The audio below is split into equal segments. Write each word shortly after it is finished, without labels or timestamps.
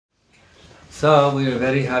So we are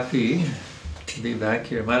very happy to be back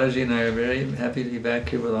here. Maharaji and I are very happy to be back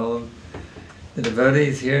here with all of the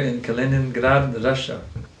devotees here in Kaliningrad, Russia.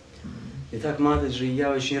 Итак, Махараджи и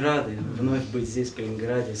я очень рады вновь быть здесь, в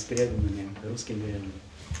Калининграде, с преданными, русскими преданными.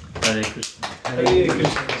 Hare Krishna. Hare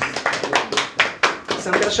Krishna.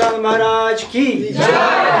 Санкаршан Махарадж ки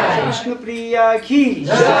джай! Кришна Прия ки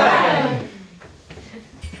джай!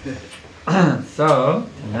 So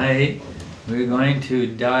tonight we're going to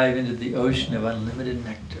dive into the ocean of unlimited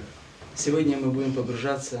nectar. Сегодня мы будем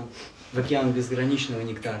погружаться в океан безграничного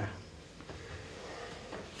нектара.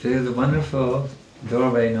 Through the wonderful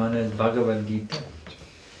doorway known as Bhagavad Gita.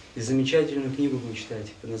 И замечательную книгу будем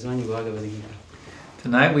читать под названием Bhagavad Gita.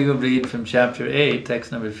 Tonight we will read from chapter 8,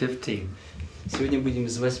 text number 15. Сегодня будем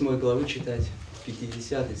из 8 главы читать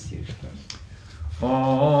 50 стих.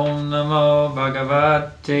 Om Namo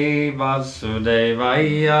Bhagavate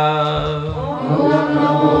Vasudevaya. Om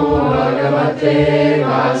Namo Bhagavate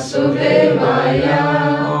Vasudevaya.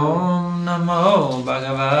 Om Namo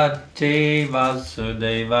Bhagavate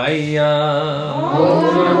Vasudevaya. Om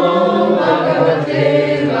Namo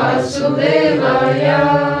Bhagavate Vasudevaya.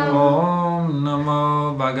 Om Namo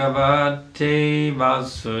Bhagavate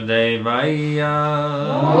Vasudevaya.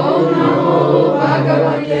 Om Namo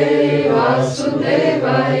Bhagavate Vasudevaya.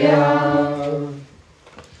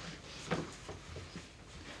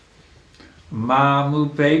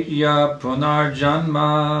 Mamupetya Punarjanma.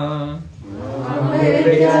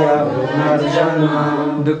 Mamupetya Punarjanma.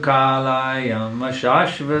 Dukalayam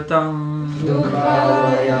Ashashvatam.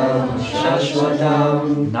 Dukalayam Shashvatam.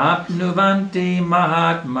 Napnuvanti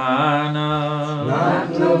Mahatmana.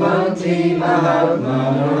 Napnuvanti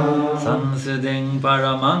Mahatmana. Samsiding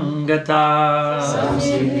Paramangata.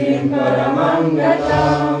 Samsiding Paramangata.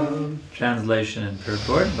 Translation and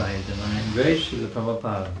purport by His Divine Grace, Srila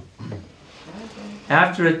Prabhupada.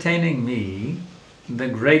 After attaining me, the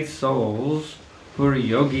great souls who are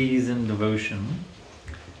yogis in devotion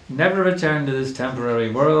never return to this temporary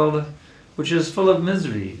world, which is full of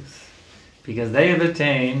miseries, because they have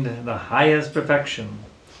attained the highest perfection.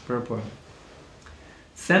 Purport.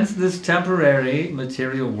 Since this temporary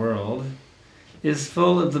material world is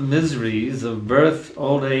full of the miseries of birth,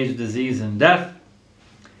 old age, disease, and death,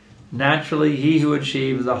 naturally he who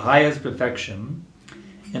achieves the highest perfection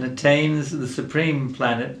and attains the supreme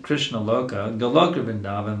planet, Krishna Loka, Goloka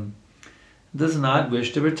Vrindavan, does not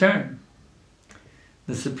wish to return.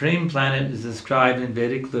 The supreme planet is described in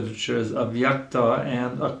Vedic literature as Avyakta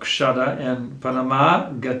and Akshara and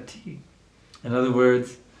Paramagati. In other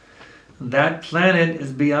words, that planet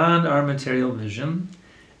is beyond our material vision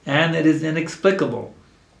and it is inexplicable.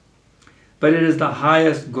 But it is the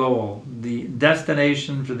highest goal, the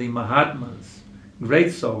destination for the Mahatmas,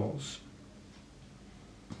 great souls.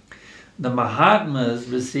 The Mahatmas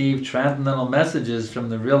receive transcendental messages from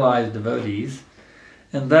the realized devotees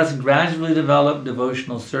and thus gradually develop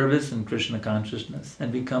devotional service in Krishna consciousness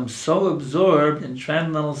and become so absorbed in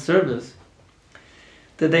transcendental service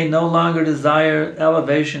that they no longer desire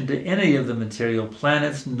elevation to any of the material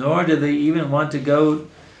planets, nor do they even want to go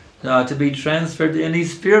to be transferred to any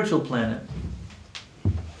spiritual planet.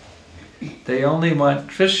 They only want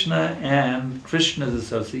Krishna and Krishna's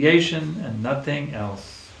association and nothing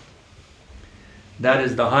else. That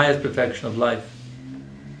is the highest perfection of life.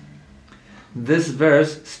 This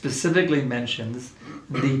verse specifically mentions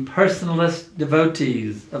the personalist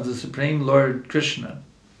devotees of the Supreme Lord Krishna.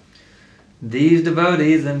 These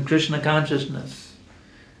devotees in Krishna consciousness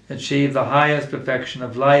achieve the highest perfection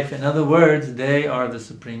of life. In other words, they are the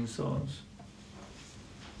supreme souls.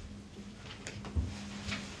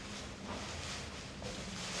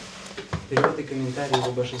 Перевод и комментарий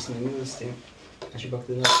его божественной милости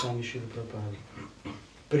Бхактивинода Свами Шрилы Прабхупады.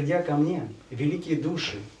 Придя ко мне, великие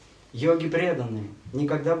души, йоги преданные,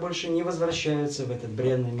 никогда больше не возвращаются в этот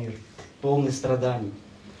бренный мир, полный страданий,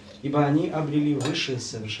 ибо они обрели высшее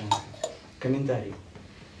совершенство. Комментарий.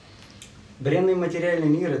 Бренный материальный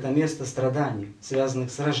мир – это место страданий,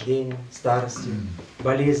 связанных с рождением, старостью,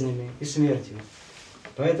 болезнями и смертью.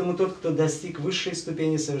 Поэтому тот, кто достиг высшей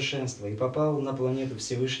ступени совершенства и попал на планету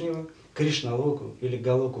Всевышнего, Кришналоку или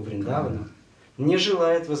Галоку Вриндавана, не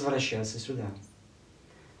желает возвращаться сюда.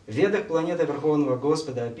 В Ведах планета Верховного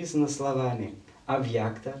Господа описана словами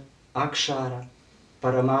Авьякта, Акшара,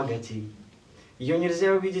 Парамагати. Ее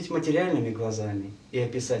нельзя увидеть материальными глазами и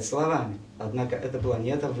описать словами, однако это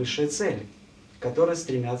планета высшей цели, к которой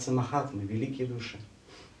стремятся махатмы, великие души.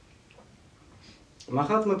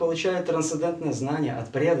 Махатмы получают трансцендентное знание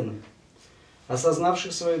от преданных,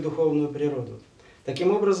 осознавших свою духовную природу.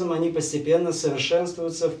 Таким образом, они постепенно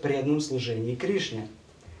совершенствуются в преданном служении Кришне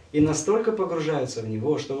и настолько погружаются в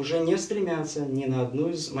него, что уже не стремятся ни на одну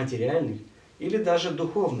из материальных или даже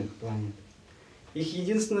духовных планет. Их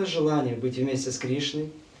единственное желание быть вместе с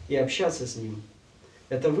Кришной и общаться с Ним –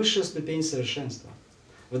 это высшая ступень совершенства.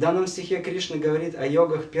 В данном стихе Кришна говорит о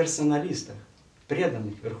йогах-персоналистах,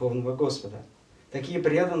 преданных Верховного Господа. Такие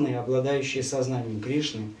преданные, обладающие сознанием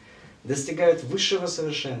Кришны, достигают высшего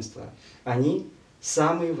совершенства. Они –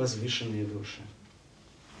 самые возвышенные души.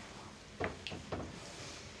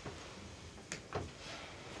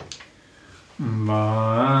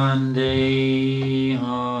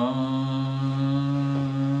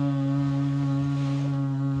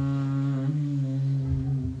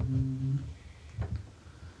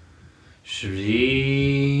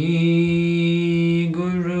 Shri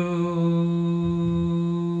Guru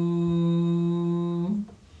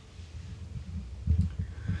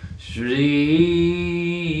Shri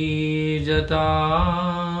Jata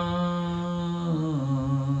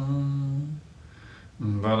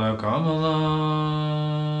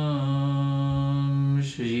Balakamalam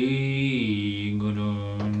Shri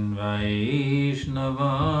Gurun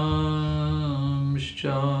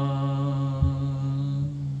Vaishnavamscha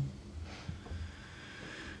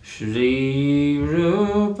Shri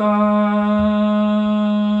Rupan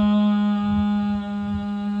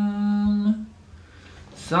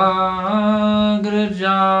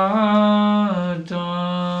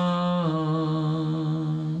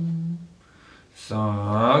Sagrajatam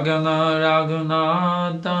Sagana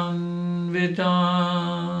Raghunathan Vitam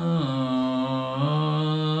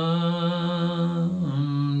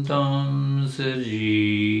Tam Sajivam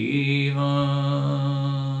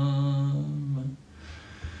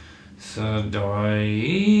Sadaitam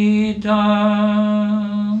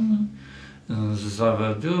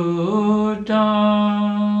Savadutam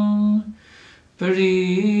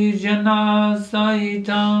Parijana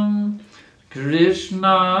Saitam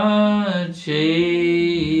Krishna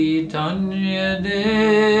Chaitanya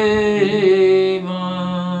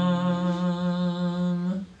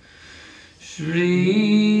Devam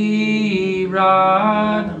Shri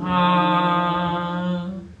Radha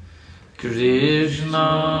Krishna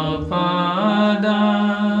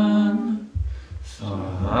Padam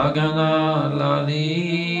Sagana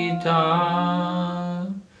Lalita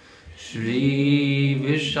Shri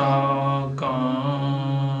Vishakam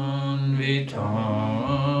Vitamscha.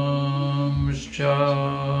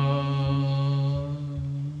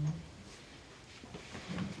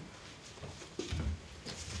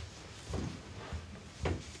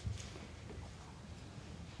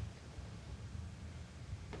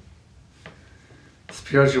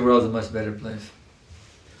 Spiritual world is a much better place.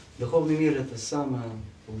 Духовный мир – это самое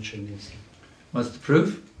лучшее место. What's the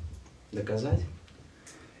proof? Доказать?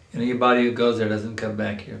 Anybody who goes there doesn't come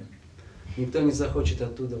back here. Никто не захочет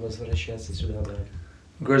оттуда возвращаться сюда обратно.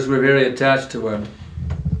 Of course, we're very attached to our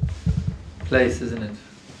place, isn't it?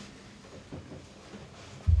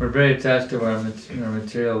 We're very attached to our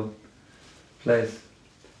material place.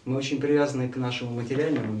 Мы очень привязаны к нашему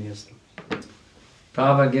материальному месту.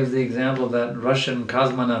 Prabhupada gives the example of that Russian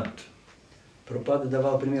cosmonaut. Прабхупада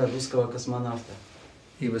давал пример русского космонавта,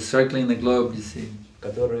 He was circling the globe, you see.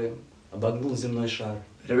 который обогнул земной шар.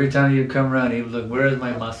 Every time you come around, he would look, where is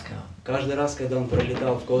my Moscow? Каждый раз, когда он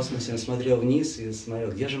пролетал в космосе, он смотрел вниз и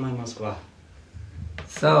смотрел, где же моя Москва?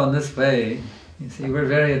 So in this way, you see, we're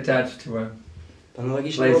very attached to our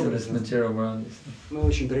Аналогичным place in this образом, material world. You see. мы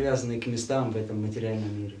очень привязаны к местам в этом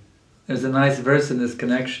материальном мире. There's a nice verse in this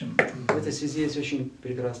connection В этой связи есть очень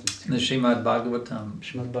прекрасный in the стих. Srimad Bhagavatam.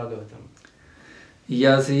 Шримад Бхагаватам.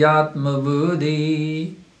 Yasyatma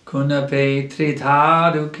buddhi kunape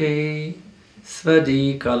trithaduke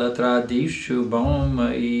svadi kalatradishu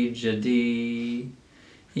bhoma ijadi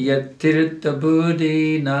yatirta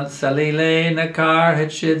buddhi nat salile nakar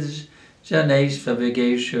hachid janeshva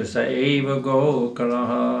vigeshu saeva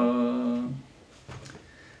gokaraha.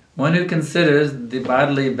 One who considers the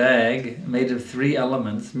bodily bag made of 3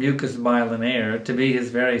 elements, mucus, bile, and air, to be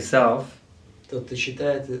his very self, Тот, кто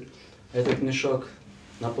считает этот мешок,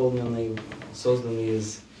 наполненный, созданный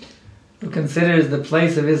из who considers the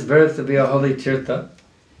place of his birth to be a holy tirtha,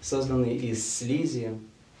 слизи,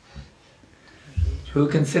 who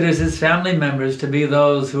considers his family members to be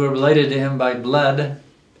those who are related to him by blood,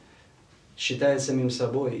 считает самим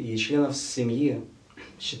собой и членов семьи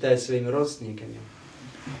считает своими родственниками,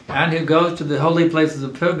 and who goes to the holy places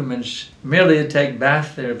of pilgrimage merely to take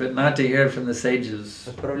bath there, but not to hear from the sages.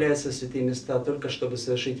 отправляется в святые места только чтобы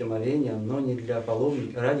совершить омовение, но не для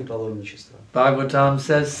ради паломничества. Bhagavatam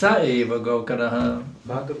says, Saeva Gokaraha.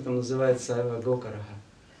 Бхагаватам называется Саева Гокараха.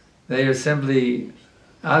 They are simply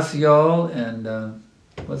Asyol and,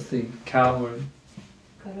 what's the cow word?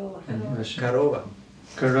 in Russian. Корова.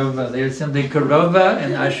 Korova. They are simply Korova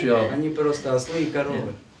and Ashriol. Они просто ослы и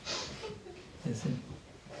коровы. You see.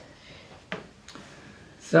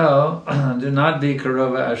 So, do not be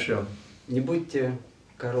Korova Ashriol. Не будьте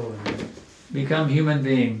коровами. Become human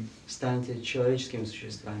being. Станьте человеческими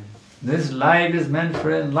существами. This life is meant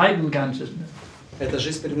for enlightened consciousness. Эта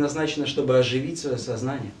жизнь предназначена, чтобы оживить свое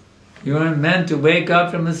сознание. You are meant to wake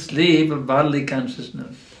up from the sleep of bodily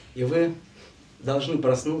consciousness. И вы должны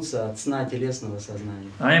проснуться от сна телесного сознания.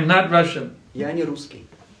 I am not Russian. Я не русский,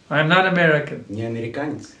 I am not American. не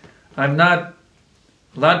американец, I'm not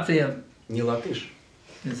Latvian. не латыш.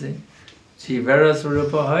 You see? Jivara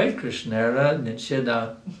Swarupahai Krishnara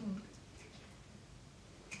Nicheda.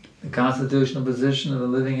 The constitutional position of a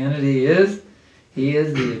living entity is, he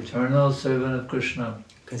is the eternal servant of Krishna.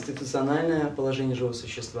 Конституциональное положение живого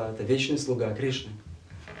существа – это вечный слуга Кришны.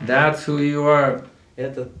 That's who you are.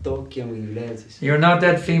 Это то, кем вы являетесь. You're not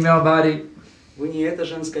that female body. Вы не это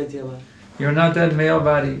женское тело, You're not that male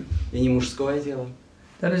body. и не мужское тело.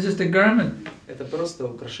 That is just a garment. Это просто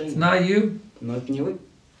It's украшение. not you. Но это не вы.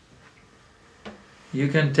 You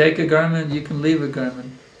can take a garment, you can leave a garment.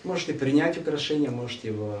 Можете принять украшение, можете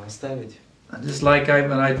его оставить. Just like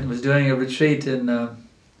when I was doing a retreat in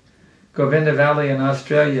Govinda Valley in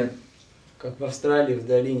Australia, Как в Австралии, в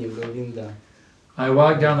долине Говинда. I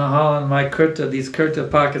walked down the hall in my kurta, these kurta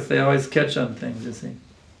pockets, they always catch on things, you see.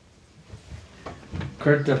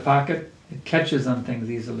 Kurta pocket, it catches on things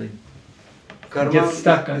easily. Карман Get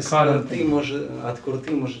stuck and из caught on курты things. от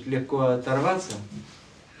курты может легко оторваться,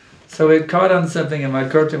 So it caught on something and my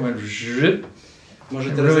kurta went zhip.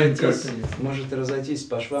 может And ruined разойтись, kurta. может разойтись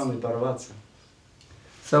по швам и порваться.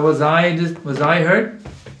 So was I hurt?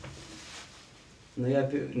 Но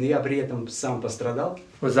я при этом сам пострадал.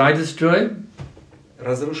 Was I destroyed?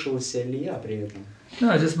 Разрушился ли я при этом?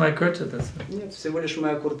 No, just my kurta, that's it. Нет, всего лишь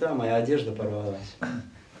моя курта, моя одежда порвалась.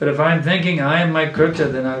 But if I'm thinking I am my kurta,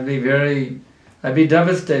 then I'd be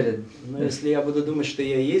devastated. Но если я буду думать, что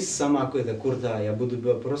я есть сама какая-то курта, я буду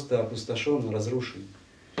просто опустошен, разрушен.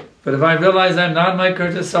 But if I realize I'm not my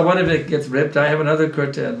kurta, so what if it gets ripped? I have another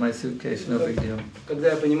kurta in my suitcase, no big deal. Когда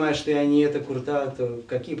я понимаю, что я не эта курта, то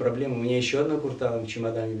какие проблемы? У меня еще одна курта в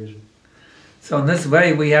чемодане лежит. So in this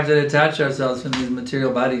way, we have to detach ourselves from these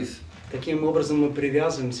material bodies. Таким образом мы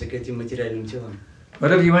привязываемся к этим материальным телам.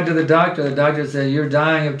 What if you went to the doctor said, you're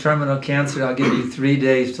dying of terminal cancer, I'll give you 3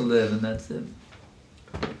 days to live, and that's it.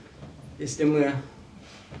 Если мы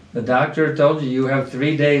The doctor told you have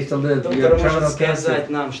 3 days to live, you have доктор terminal может сказать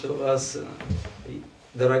cancer. нам, что у вас,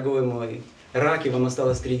 дорогой мой, рак, и вам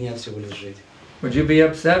осталось 3 дня всего лишь жить. Would you be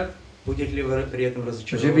upset? Будете ли вы при этом Would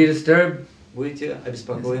you be разочарованы? disturbed? Будете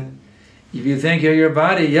обеспокоены? If you think you're your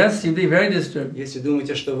body, yes, you'd be very disturbed. Если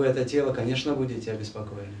думаете, что вы это тело, конечно, будете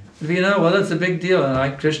обеспокоены. If you know, well, that's a big deal, and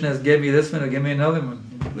like Krishna has given me this one, or give me another one.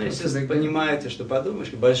 Но That's a если big deal. понимаете, что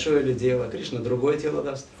подумаешь, большое ли дело, Кришна другое тело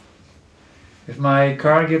даст. If my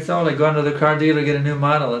car gets old, I go into the car dealer, get a new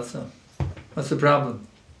model, that's all. What's the problem?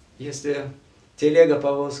 Если телега,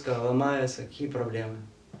 повозка ломается, какие проблемы?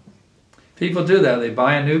 People do that. They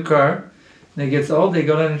buy a new car, and it gets old, they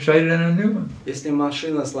go in and trade it in a new one. Если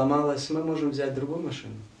машина сломалась, мы можем взять другую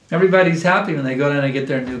машину. Everybody's happy when they go in and get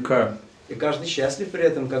their new car. И каждый счастлив при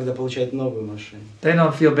этом, когда получает новую машину. They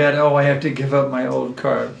don't feel bad, oh, I have to give up my old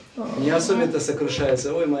car. Не особенно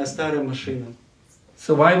сокрушается, ой, моя старая машина.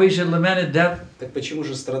 So why we should lament at death? Так почему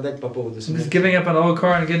же страдать по поводу Just смерти? giving up an old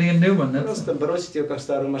car and getting a new one. That's Просто бросить ее как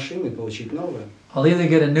старую машину и получить новую. I'll either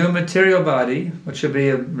get a new material body, which will be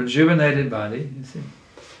a rejuvenated body, you see,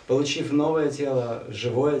 Получив новое тело,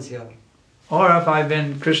 живое тело, or if I've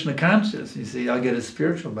been Krishna conscious, you see, I'll get a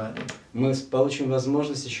spiritual body. мы получим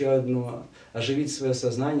возможность еще одну оживить свое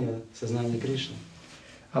сознание, сознание Кришны.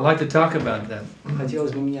 I'd like to talk about that.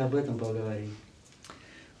 Хотелось бы мне об этом поговорить.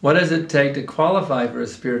 What does it take to qualify for a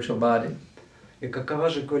spiritual body? И какова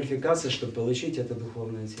же квалификация, чтобы получить это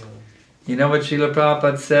духовное тело? You know what Srila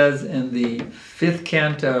Prabhupada says in the 5th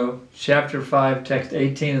canto, chapter 5, text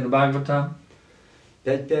 18 of the Bhagavatam?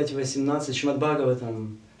 5.5.18, Шримад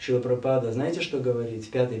Бхагаватам, Шрила Прабхупада, знаете, что говорит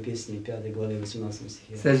в 5-й песне, 5 главе, 18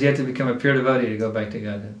 стихе? It says you have to become a pure devotee to go back to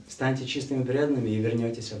Godhead. Станьте чистыми преданными и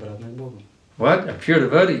вернетесь обратно к Богу. What? A pure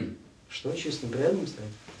devotee? Что чистым преданным стать?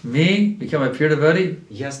 Me? Become a pure devotee?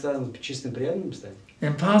 Я стану чистым преданным стать?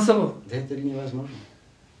 Impossible. Да это невозможно.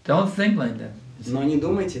 Don't think like that. Но не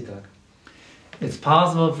думайте так. It's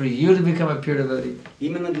possible for you to become a pure devotee.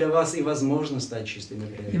 Именно для вас и возможно стать чистыми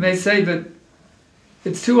You преданными. may say, but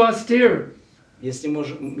it's too austere.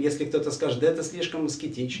 Если кто-то скажет, да это слишком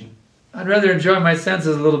аскетично. I'd rather enjoy my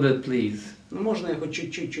senses a little bit, please. Ну можно я хоть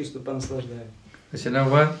чуть-чуть чувствую, понаслаждаю. But you know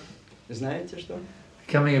what? Знаете что? I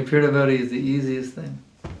Becoming a pure devotee is the easiest thing.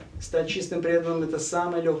 Стать чистым преданным – это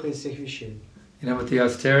самая легкая из всех вещей. You know what the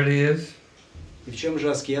austerity is? И в чем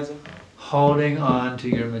же аскеза? Holding on to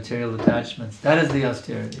your material attachments. That is the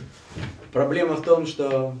austerity. Проблема в том,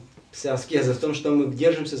 что вся аскеза в том, что мы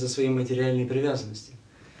держимся за свои материальные привязанности.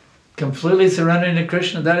 Completely surrendering to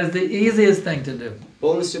Krishna, that is the easiest thing to do.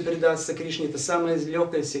 Полностью предаться Кришне – это самая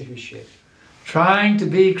легкая из всех вещей. Trying to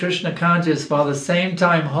be Krishna conscious while at the same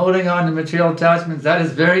time holding on to material attachments, that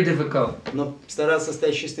is very difficult. Но стараться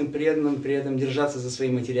стать чистым преданным, при этом держаться за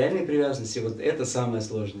свои материальные привязанности – вот это самая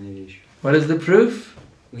сложная вещь. What is the proof?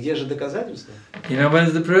 Где же доказательства? You know what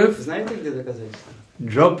is the proof? Знаете, где доказательства?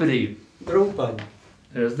 Draupadi. Драупади.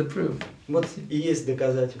 There's the proof. Вот и есть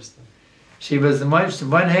доказательства. She was, on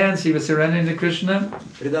one hand, she was surrendering to Krishna.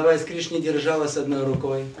 Предаваясь Кришне, держалась одной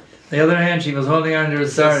рукой. The other hand, she was holding on to her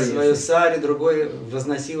sari. Свою сари другой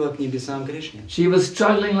возносила к небесам Кришне. She was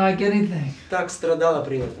struggling like anything. Так страдала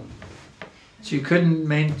при этом. She couldn't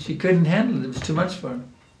handle it. It was too much for her.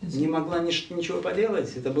 Не могла ничего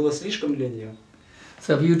поделать. Это было слишком для нее.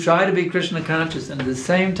 So if you try to be Krishna conscious and at the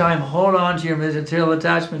same time hold on to your material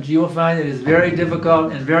attachments, you will find it is very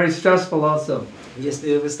difficult and very stressful also.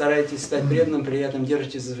 Если вы стараетесь стать преданным, при этом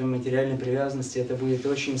держитесь за свои материальные привязанности, это будет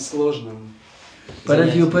очень сложным. But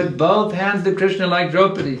if you put both hands to Krishna like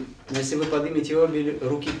Draupadi, но если вы поднимете обе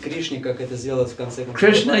руки к Кришне, как это сделать в конце концов.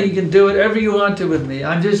 Krishna, you can do whatever you want to with me.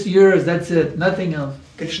 I'm just yours. That's it. Nothing else.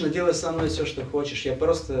 Кришна, делай со мной все, что хочешь. Я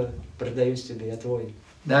просто предаюсь тебе. Я твой.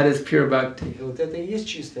 That is pure bhakti. И вот это и есть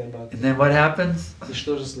чистая бхакти. And then what happens? И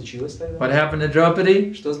что же случилось тогда? What happened to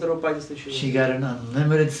Draupadi? Что с Драупади случилось? She got an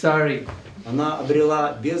unlimited sari. Она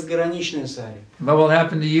обрела безграничную сари. What will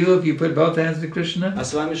happen to you if you put both hands to Krishna? А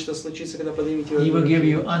с вами что случится, когда поднимете He will give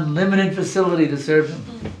you unlimited facility to serve Him.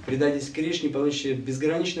 Предайтесь Кришне, получите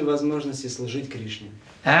безграничную возможность служить Кришне.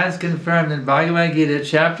 As confirmed in Bhagavad Gita,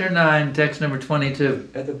 chapter 9, text number 22.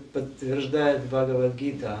 Это подтверждает Bhagavad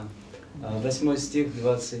Gita, 8 стих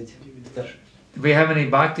 22. Do we have any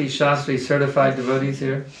Bhakti Shastri certified devotees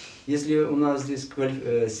here? Если у нас здесь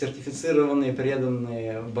сертифицированные,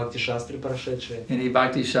 преданные Бхакти-шастры прошедшие. Any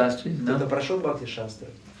Bhakti Shastri? No? Кто-то прошел Бхакти-шастры?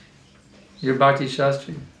 You're Bhakti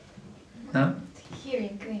Shastri? No? Here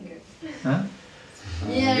in Kaliningrad. Huh?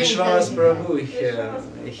 Вишварас Прабhu,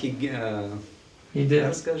 He did.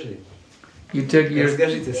 расскажи. You took your...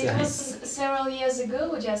 Расскажите It сами. was several years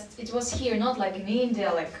ago, it was here, not like in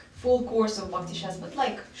India, like full course of Bhakti Shastra, but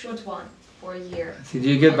like short one for a year. Did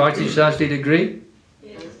you get Bhakti Shastri degree?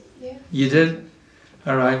 Yeah. You did?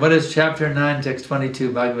 Alright, what is chapter 9, text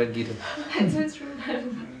 22, Bhagavad Gita? I don't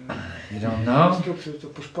remember. You don't know?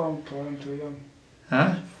 Пушпам твоям.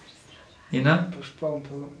 Huh? You know? Пушпам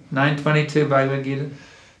 922 Bhagavad Gita?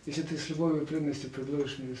 Если ты с любовью и преданностью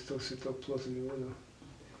предложишь мне листок цветок плод или воду.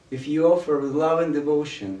 If you offer with love and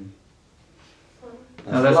devotion.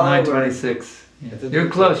 No, that's 926. Yeah. You're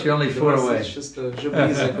close, you're only 4 away. Уже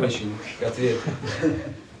близок очень к ответу.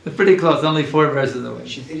 Pretty close, only 4 verses away.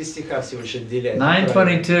 4 стиха всего лишь отделяют.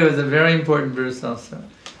 922 is a very important verse also.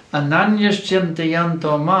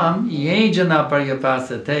 Ananyaschintayanto mam yejana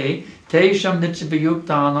paryapasate tesham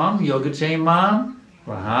nityapayuktanam yogachemam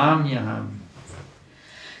rahamyaham.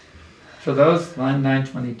 For those, line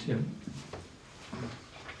 922.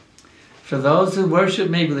 For those who worship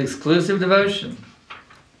me with exclusive devotion,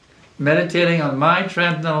 meditating on my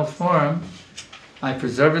transcendental form, I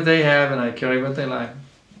preserve what they have and I carry what they lack.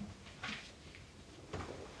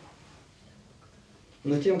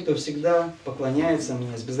 Но тем, кто всегда поклоняется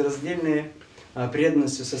мне с безраздельной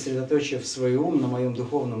преданностью, сосредоточив свой ум на моем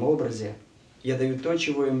духовном образе, я даю то,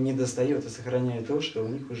 чего им не достает, и сохраняю то, что у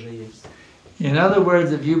них уже есть. In other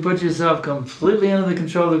words, if you put yourself completely under the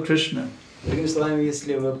control of Krishna, Другими словами,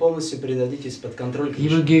 если вы полностью передадитесь под контроль He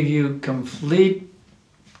will Кришны, give you complete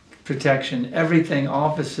protection, everything,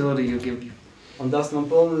 all facility He'll give you. Он даст вам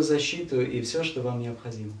полную защиту и все, что вам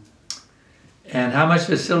необходимо. And how much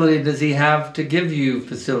facility does He have to give you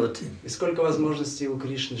facility? И сколько возможностей у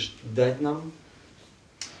Кришны дать нам?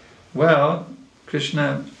 Well,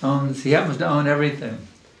 Krishna owns, He happens to own everything.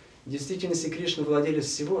 В действительности Кришна владелец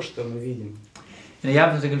всего, что мы видим. And He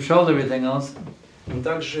happens to control everything also. Он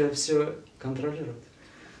также все контролирует.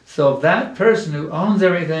 So that person who owns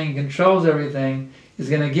everything, controls everything, is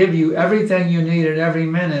going to give you everything you need at every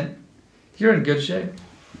minute, you're in good shape.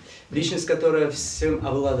 Личность, которая всем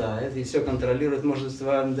обладает и все контролирует, может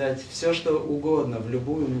вам дать все, что угодно в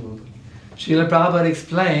любую минуту. Srila Prabhupada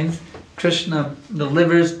explains, Krishna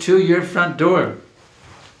delivers to your front door.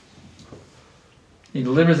 He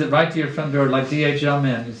delivers it right to your front door, like DHL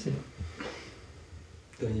man, you see.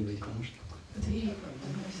 Кто-нибудь поможет? Двери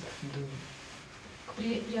подносит.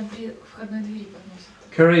 Прям при входной двери подносит.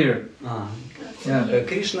 Courier. Yeah.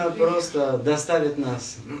 Кришна просто доставит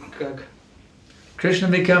нас, как Krishna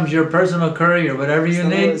becomes your personal courier. Whatever you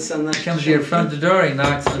need, he comes to your front door, he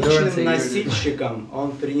knocks on the door and личным says, носильщиком.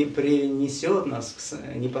 Он принесет нас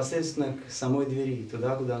непосредственно к самой двери,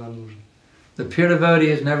 туда, куда нам нужно. the pure devotee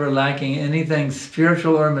is never lacking anything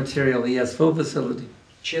spiritual or material. He has full facility.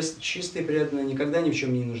 Чистый преданный никогда ни в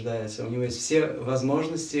чем не нуждается. У него есть все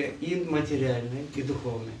возможности и материальные, и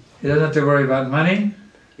духовные. He doesn't have to worry about money.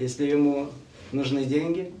 Если ему нужны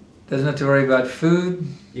деньги, Doesn't have to worry about food,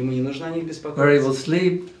 ему не нужно о них where he will беспокоиться.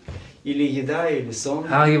 sleep, Или еда, или сон.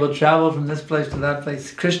 how he will travel from this place to that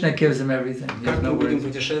place. Krishna gives him everything. He has Как no мы будем worries.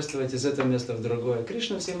 путешествовать из этого места в другое?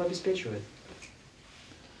 Кришна всем обеспечивает.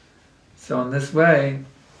 So in this way,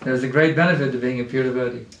 there's a great benefit to being a pure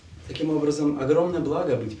devotee. Таким образом, огромное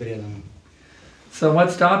благо быть преданным. So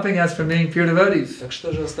what's stopping us from being pure devotees? Так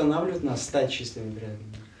что же останавливает нас стать чистыми преданными?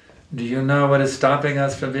 Do you know what is stopping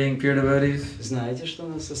us from being pure devotees? Знаете, что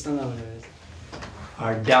нас останавливает?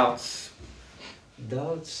 Our doubts.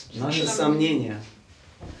 Doubts, наши сомнения.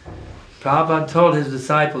 Prabhupada told his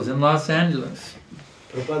disciples in Los Angeles,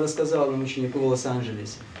 Прабхупада сказал одному ученику в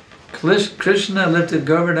Лос-Анджелесе: Krishna lifted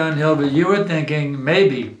Govardhan Hill, but you were thinking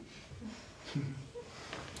maybe.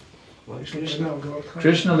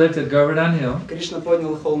 Krishna lifted Govardhan Hill, Кришна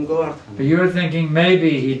поднял холм Говардхан. but you were thinking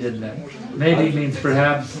maybe he did that. Maybe means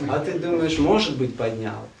perhaps. А ты думаешь, может быть,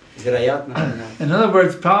 поднял? Вероятно, поднял. In other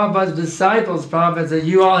words, Prabhupada's disciples, Prabhupada said,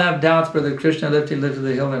 you all have doubts whether Krishna lifted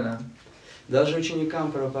the hill or not. Даже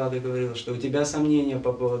ученикам Прабхупада говорил, что у тебя сомнения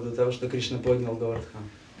по поводу того, что Кришна поднял Говардхан.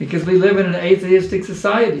 Because we live in an atheistic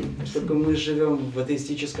society. Только мы живем в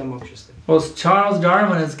атеистическом обществе. Well, Charles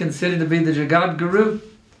Darwin is considered to be the Jagat Guru.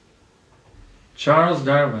 Charles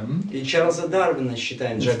Darwin И Чарльза Дарвина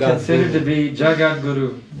считаем is Джагат considered to Гуру. be Jagat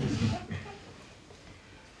Guru.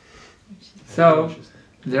 So,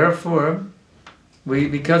 therefore,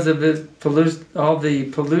 because of this all the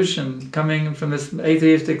pollution coming from this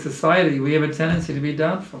atheistic society, we have a tendency to be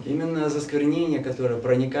doubtful. Именно засквернение, которое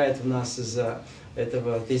проникает в нас из-за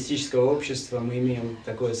этого атеистического общества, мы имеем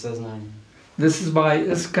такое сознание. This is why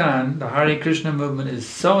ISKCON, the Hare Krishna movement, is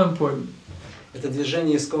so important. Это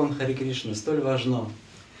движение ISKCON Харе Кришна столь важно.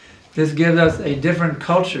 This gives us a different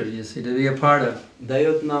culture, you see, to be a part of.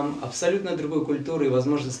 Дает нам абсолютно другую культуру и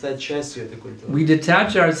возможность стать частью этой культуры. We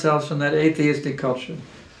detach ourselves from that atheistic culture.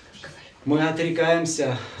 Мы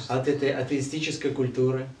отрекаемся от этой атеистической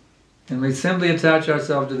культуры And we simply attach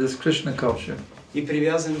ourselves to this Krishna culture. и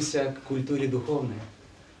привязываемся к культуре духовной.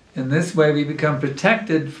 In this way we become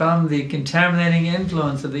protected from the contaminating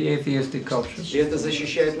influence of the atheistic culture. И это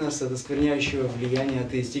защищает нас от оскверняющего влияния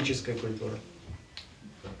атеистической культуры.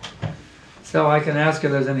 So I can ask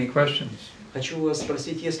if there's any questions. Хочу вас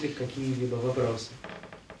спросить, есть ли какие-либо вопросы?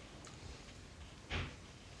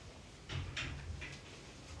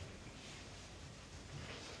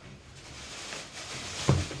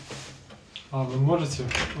 А вы можете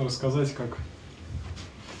рассказать,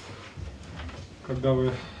 когда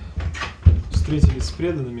вы встретились с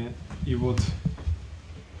преданными, и вот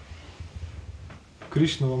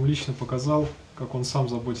Кришна вам лично показал, как он сам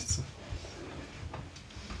заботится?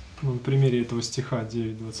 Ну, на примере этого стиха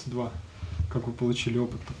 9.22, как вы получили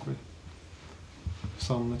опыт такой в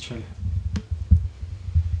самом начале.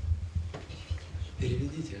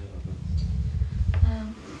 Переведите.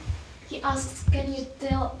 He asks, can you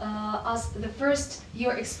tell us the first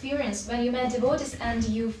your experience when you met devotees and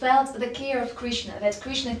you felt the care of Krishna, that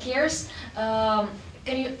Krishna cares? Can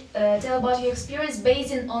you tell about your experience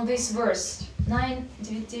based on this verse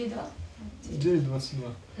 9:22?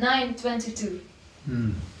 9.22. 9:22.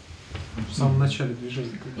 В самом начале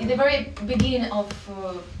движения. In the very beginning of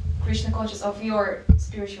Krishna consciousness, of your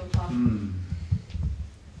spiritual path.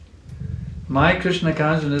 My Krishna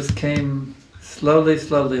consciousness came slowly,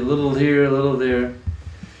 slowly, a little here, a little there.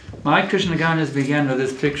 My Krishna consciousness began with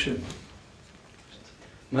this picture.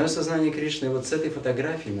 Мое сознание Кришны вот с этой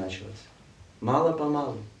фотографии началось.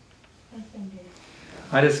 Мало-помалу.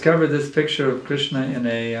 I discovered this picture of Krishna in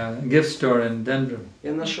a gift store in Denver.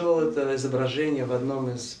 Я нашел это изображение в одном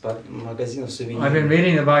из магазинов I've been сувениров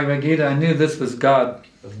reading the Bhagavad Gita, I knew this was God.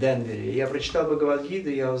 в Денвере. Я прочитал Бхагавад-гиту,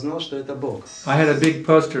 и я узнал, что это Бог. I had a big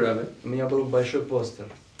poster of it. У меня был большой постер.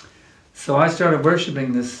 So I started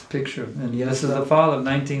worshipping this picture, and this is the fall of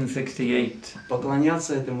 1968.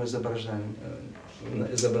 Поклоняться этому изображению.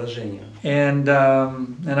 And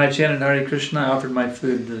I chanted Hare Krishna, I offered my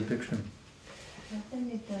food to the picture.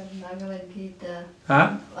 Wasn't it the Bhagavad Gita?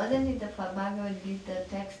 Huh? Wasn't it the Bhagavad Gita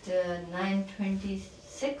text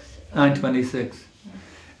 926? 926.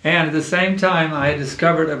 And at the same time, I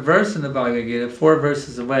discovered a verse in the Bhagavad Gita, 4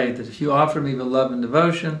 verses away, that if you offer me the love and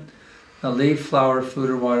devotion, a leaf, flower, food,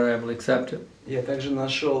 or water, I will accept it. Я также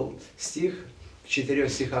нашел стих в 4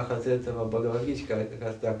 стихах от этого Бхагавад-гите,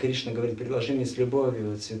 когда Кришна говорит: предложи мне с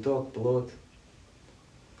любовью цветок, плод.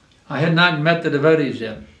 I had not met the devotees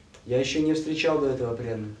yet. Я еще не встречал до этого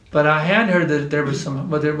преданных. But I had heard that there were some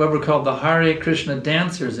what were called the Hare Krishna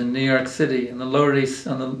dancers in New York City, in the Lower East,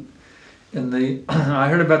 I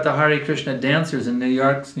heard about the Hare Krishna dancers in New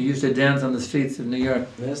York. Who used to dance on the streets of New York.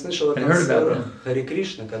 Но я слышал о танцорах Харе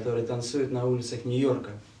Кришна, которые танцуют на улицах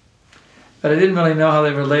Нью-Йорка. But I didn't really know how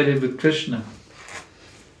they related with Krishna.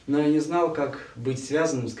 Но я не знал, как быть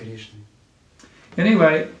связанным с Кришной.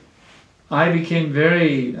 Anyway, I became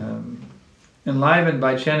very enlivened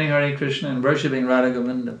by chanting Hare Krishna and worshipping Radha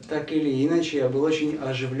Govinda. Так или иначе, я был очень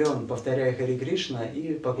оживлен, повторяя Харе Кришна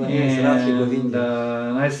и поклоняясь Радхе Говинде.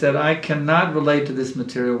 And I said, I cannot relate to this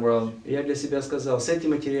material world. Я для себя сказал: с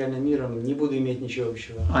этим материальным миром не буду иметь ничего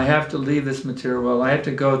общего. I have to leave this material world. I have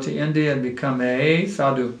to go to India and become a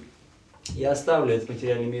sadhu. Я оставлю этот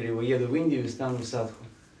материальный мир и уеду в Индию и стану садху.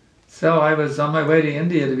 So I was on my way to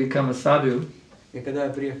India to become a sadhu. И когда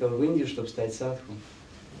я приехал в Индию, чтобы стать садху,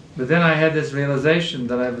 But then I had this realization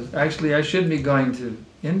that I shouldn't be going to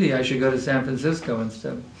India, I should go to San Francisco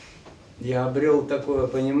instead. я обрел такое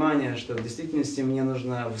понимание, что в действительности мне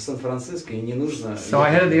нужно в Сан-Франциско и не нужно. So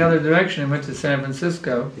I headed the other direction and went to San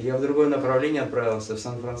Francisco. Я в другое направление отправился, в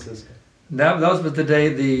Сан-Франциско. Those were the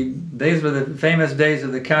days were the famous days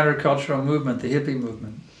of the countercultural movement, the hippie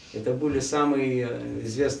movement. Это были самые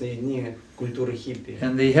известные дни культуры хиппи.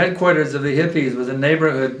 And the headquarters of the hippies was a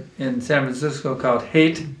neighborhood in San Francisco called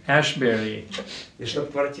Haight-Ashbury. И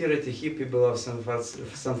штаб-квартира этих хиппи была в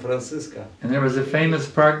Сан-Франциско. And there was a famous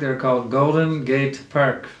park there called Golden Gate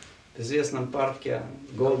Park. В известном парке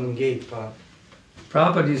Golden Gate Park.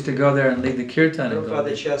 Prabhupada used to go there and lead the kirtan.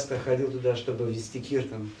 Прабхупада часто ходил туда, чтобы вести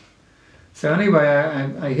киртан. So anyway,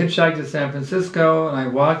 I hitchhiked to San Francisco and I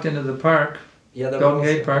walked into the park, Golden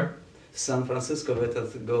Gate Park. В Сан-Франциско в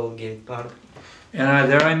этот Golden Gate Park. And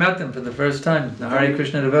there I met them for the first time, the Hare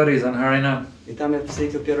Krishna devotees on Harinam. И там я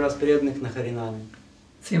встретил первый раз преданных на Харинаме.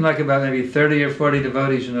 It seemed like about maybe 30 or 40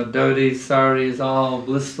 devotees, dhotis, saris, all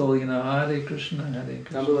blissful, Hare Krishna, Hare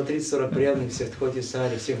Krishna. Там было 30-40 преданных, всех дхоти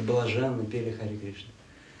сари, всех блаженно пели Харе Кришна.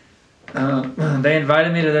 They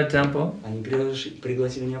invited me to their temple. Они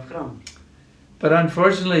пригласили меня в храм. But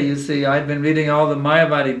unfortunately, you see, I'd been reading all the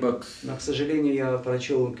Mayavadi books. Но, к сожалению, я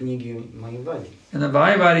прочел книги Майявади. And the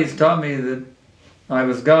Mayavadis taught me that I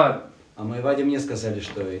was God. А Майявади мне сказали,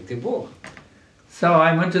 что ты Бог. So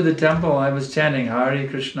I went to the temple, I was chanting Hare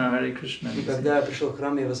Krishna, Hare Krishna. И когда я пришел в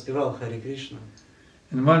храм, я воспевал Харе Кришна.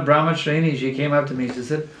 And one Brahmachari, she came up to me, she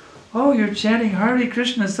said, "Oh, you're chanting Hare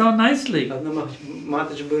Krishna so nicely." Одна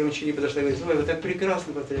маточка Брахмачари подошла и говорит: ой, вы так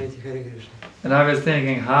прекрасно повторяете Харе Кришна. And I was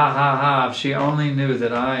thinking, ha ha ha, if she only knew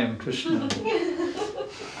that I am Krishna.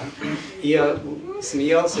 И я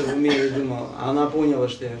смеялся в уме и думал, она поняла,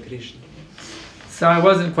 что я Кришна. So I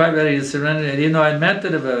wasn't quite ready to surrender yet. Even though I met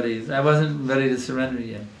the devotees, I wasn't ready to surrender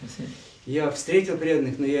yet. You see? Я встретил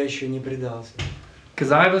преданных, но я еще не предался.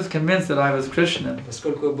 Because I was convinced that I was Krishna.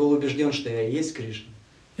 Поскольку я был убежден, что я есть Кришна.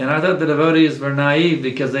 And I thought the devotees were naive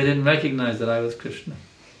because they didn't recognize that I was Krishna.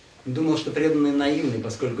 Думал, что преданные наивны,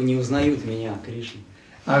 поскольку не узнают меня, Кришну.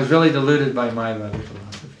 I was really deluded by Mayavadi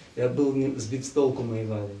philosophy. Я был сбит с толку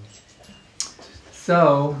Майявади.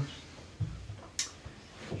 So,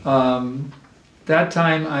 that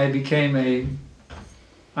time I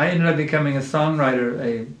ended up becoming a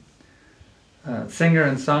songwriter, a singer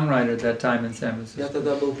and songwriter at that time in San Francisco. Я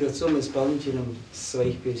тогда был певцом и исполнителем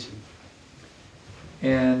своих песен.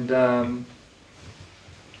 And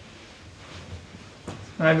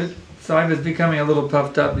I was becoming a little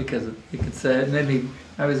puffed up because you could say maybe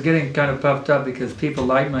I was getting kind of puffed up because people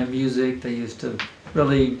liked my music. They used to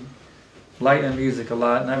really like my music a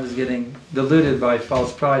lot, and I was getting deluded by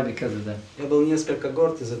false pride because of that. Я был несколько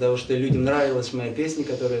горд из-за того, что людям нравилась моя песня,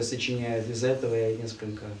 которую я сочиняю. Из-за этого я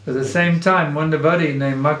несколько. At the same time, one devotee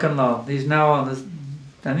named Makanlal, he's now on this.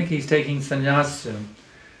 I think he's taking sannyas soon.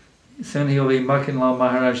 Soon he'll be Makanlal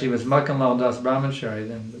Maharaj. He was Makanlal Das Brahmachari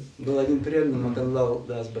then. Был один преданный, Маканлал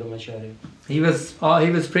Дас Брахмачари. He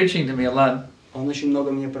was preaching to me a lot. Он очень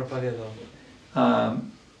много мне проповедовал.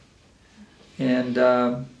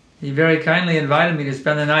 He very kindly invited me to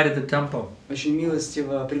spend the night at the temple. Очень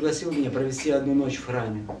милостиво пригласил меня провести одну ночь в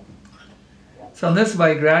храме. So in this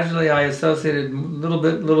way, gradually I associated a little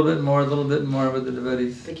bit more with the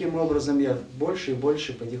devotees. Таким образом я больше и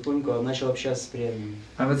больше потихоньку начал общаться с преданными.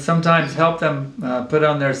 I would sometimes help them put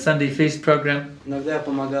on their Sunday feast program. Иногда я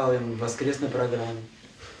помогал им в воскресной программе.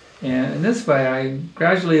 And in this way, I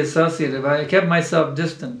gradually associated. I kept myself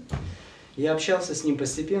distant. Я общался с ним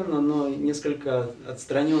постепенно, но несколько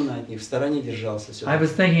отстраненно от них, в стороне держался. I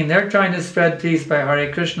was thinking they're trying to spread peace by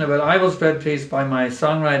Hare Krishna, but I will spread peace by my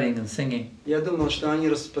songwriting and singing. Я думал, что они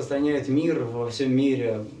распространяют мир во всем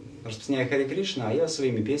мире, распространяя Харе Кришна, а я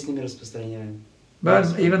своими песнями распространяю.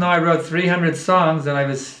 But even though I wrote 300 songs and I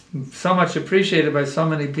was so much appreciated by so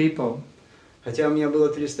many people, Хотя у меня было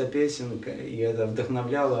 300 песен, и это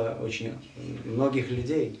вдохновляло очень многих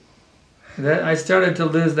людей. that I started to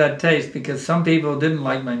lose that taste because some people didn't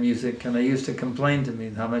like my music and they used to complain to me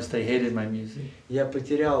how much they hated my music. Я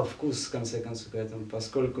потерял вкус, в конце концов, к этому,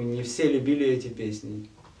 поскольку не все любили эти песни.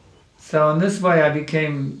 So in this way I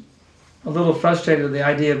became a little frustrated with the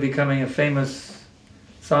idea of becoming a famous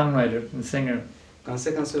songwriter and singer. В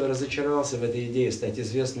конце концов, я разочаровался в этой идее стать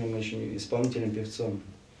известным очень исполнительным певцом.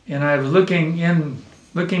 And I was looking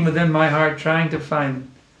within my heart, trying to find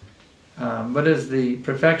what is the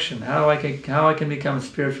perfection, how I can become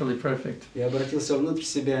spiritually perfect. Я обратился внутрь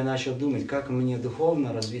себя и начал думать, как мне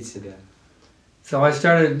духовно развить себя. So I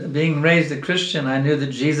started being raised a Christian. I knew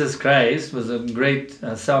that Jesus Christ was a great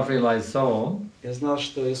self-realized soul. Я знал,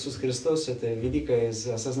 что Иисус Христос – это великая из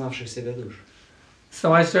осознавших себя душ.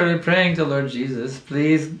 So I started praying to Lord Jesus,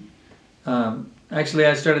 please. Actually,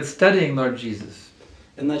 I started studying Lord Jesus.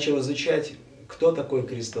 Я начал изучать, кто такой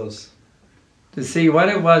Христос. To see what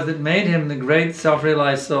it was that made him the great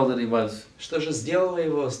self-realized soul that he was. Что же сделало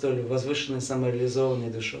его столь возвышенной, самореализованной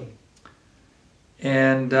душой?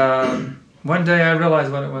 And one day I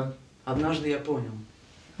realized what it was. Однажды я понял.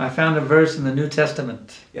 I found a verse in the New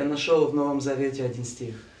Testament. Я нашел в Новом Завете один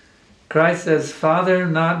стих. Christ says, Father,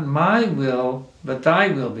 not my will, but thy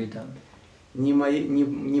will be done.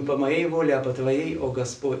 Не по моей воле, а по твоей, о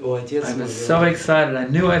Господь, о Отец I мой. was so excited. I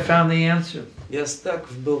knew I found the answer. Я так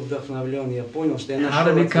был вдохновлен, я понял, что я How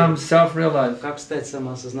to нашел become ответ. self-realized. Как стать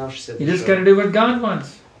самоосознавшейся You just got to душой. do what God wants.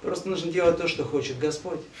 Просто нужно делать то, что хочет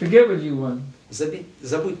Господь. Forget what you want.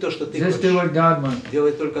 Забудь то, что ты Just do хочешь. what God wants.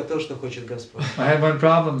 Делай только то, что хочет Господь. I had one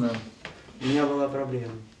problem though. У меня была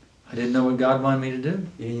проблема. I didn't know what God wanted me to do.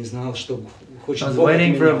 Я не знал, что I хочет was Бог от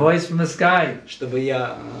waiting for a меня. voice from the sky, Чтобы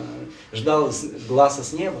я ждал гласа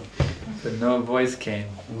с неба. but no voice came.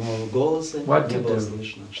 Но голоса What не to было do?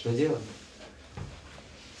 слышно. Что делать?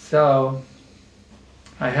 So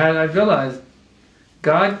I realized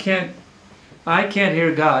I can't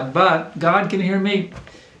hear God, but God can hear me.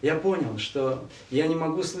 Я понял, что я не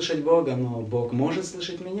могу слышать Бога, но Бог может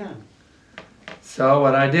слышать меня. So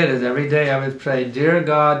what I did is every day I would pray, Dear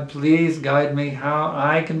God, please guide me how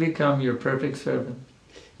I can become your perfect servant.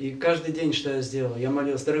 И каждый день, что я сделал, я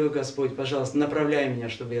молился, дорогой Господь, пожалуйста, направляй меня,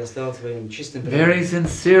 чтобы я стал Твоим чистым Very преданным.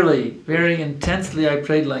 sincerely, very intensely I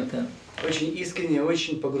prayed like that. Очень искренне,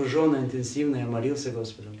 очень погруженно, интенсивно я молился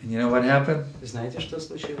Господу. And you know what happened? Знаете, что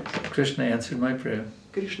случилось? Krishna answered my prayer.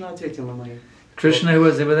 Кришна ответил на мою Krishna, who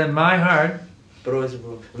was within my heart,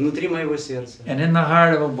 просьбу, внутри моего сердца. and in the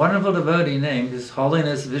heart of a wonderful devotee named His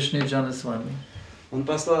Holiness Vishnu Janaswami. Он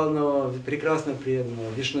послал одного прекрасно преданного,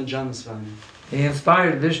 Вишну Джана с вами. He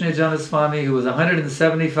inspired Vishnu Janaswami, who was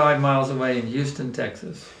 175 miles away in Houston,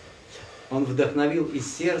 Texas. Он вдохновил из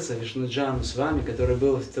сердца Вишну Джану с вами, который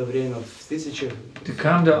был в то время в тысячах, To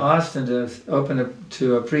come to Austin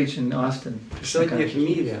to preach in Austin. в сотнях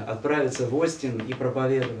миль, отправиться в Остин и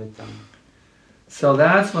проповедовать там. So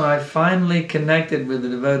that's when I finally connected with the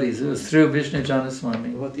devotees. It was through Vishnu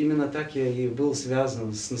Janaswami. Вот именно так я и был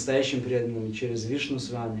связан с настоящим преданным через Вишну с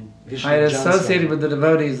вами. Вишну I had Джан с associated вами. with the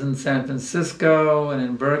devotees in San Francisco and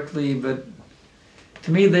in Berkeley, but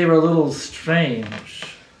to me they were a little strange.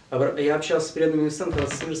 Я общался с преданными в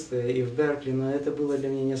Сан-Франциско и в Беркли, но это было для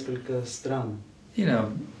меня несколько странно. You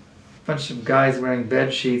know, a bunch of guys wearing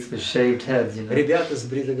bed sheets with shaved heads, you know. Ребята с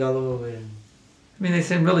бритоголовые. I mean, they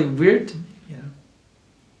seemed really weird to me, you know.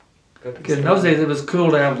 Как Because in those days it was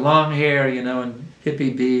cool to have long hair, you know, and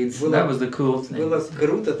hippie beads. That was the cool thing. Было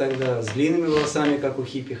круто тогда с длинными волосами, как у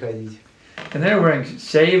хиппи, ходить. And they were wearing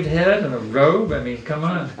shaved head and a robe. I mean, come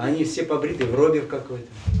on. Они все побриты в робе в какой-то.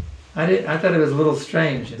 I thought it was a little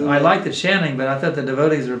strange. You know. I liked the chanting, but I thought the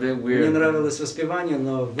devotees were a bit Мне weird. нравилось воспевание,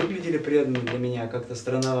 но выглядели преданными для меня как-то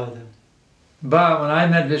странновато. But when I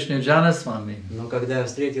met Vishnu Janaswami, Но когда я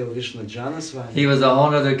встретил Вишну Джана с вами, he was a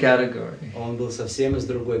whole other category. он был совсем из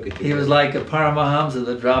другой He категории. was like a Paramahamsa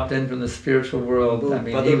that dropped in from the spiritual world. I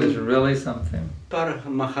mean, he was really something.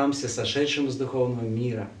 Парамахамсе, сошедшим из духовного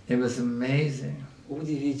мира. It was amazing.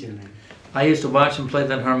 Удивительный. I used to watch him play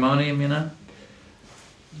that harmonium, you know.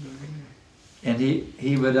 And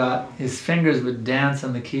he would his fingers would dance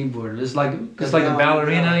on the keyboard, just like a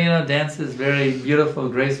ballerina, you know, dances very beautiful,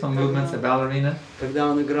 graceful movements, a ballerina. Когда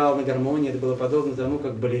он играл на гармонии, это было подобно тому,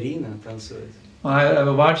 как балерина танцует. I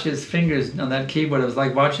would watch his fingers on that keyboard. It was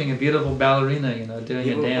like watching a beautiful ballerina, you know, doing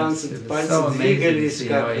a dance. It was so amazing to see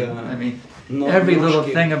how I mean, every little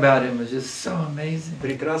thing about him was just so amazing.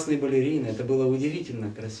 Прекрасный балерина, это было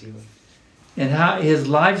удивительно красиво. And how his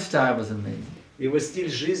lifestyle was amazing. Его стиль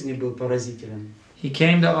жизни был поразителен. He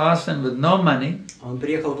came to Austin with no money. Он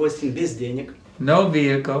приехал в Остин без денег, no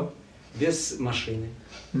vehicle, без машины.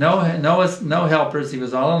 No helpers. He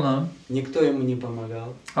was all alone. Никто ему не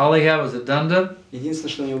помогал. All he had was a dunda. Единственное,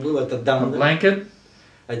 что у него было, это A данда, blanket,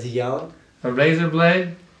 одеяло, a razor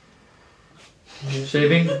blade,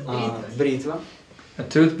 shaving, бритва, a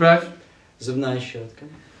toothbrush, зубная щетка.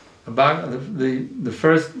 The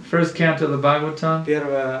first canto of the Bhagavatam.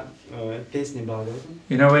 Первая песня Бхагавата.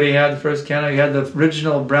 You know what he had, the first canto? He had the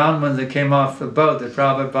original brown ones that came off the boat, that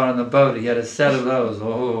Prabhupada bought on the boat. He had a set of those.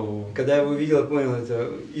 Oh. Когда я его увидел, я понял,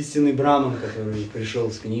 это истинный браман, который пришел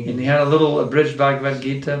с книгой. And he had a little abridged Bhagavad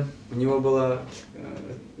Gita. У него была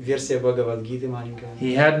версия Бхагавад-гиты маленькая.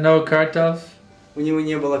 He had no kartals. У него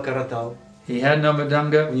не было каратал. He had no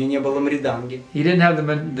mridanga. У него не было мриданги. He didn't have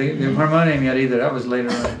the harmonium yet either. That was later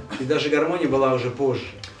on. И даже гармония была уже позже.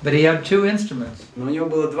 But he had two instruments. Но у него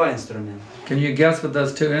было два инструмента. Can you guess what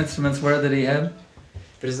those two instruments were that he had?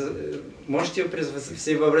 Можете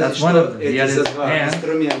все вообразить, что эти за два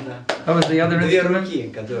инструмента? What was the other Две instrument? руки,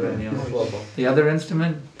 которыми он хлопал. The other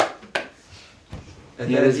instrument?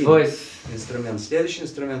 He had Это his один voice. инструмент. Следующий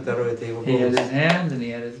инструмент, второй, это его He had голос. his hand and he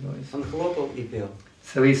had his voice. Он хлопал и пел.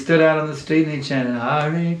 So he stood out on the street and he chanted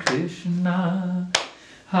Hare Krishna,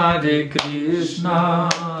 Hare Krishna,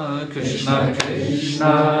 Krishna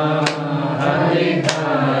Krishna, Hare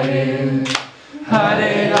Hare,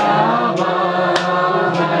 Hare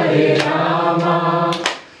Rama, Hare Rama,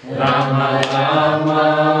 Rama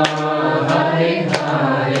Rama, Hare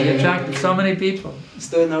Hare. He attracted so many people.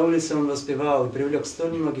 Стоя на улице, он воспевал и привлек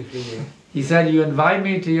столь многих людей. He said, "You invite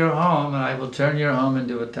me to your home, and I will turn your home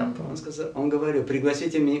into a temple." Он говорил,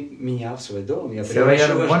 пригласите меня в свой дом, я So he had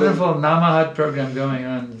превращу a ваш wonderful дом Namahat program going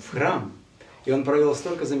on. в храм. И он провел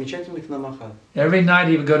столько замечательных намахат. Every night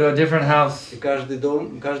he would go to a different house. И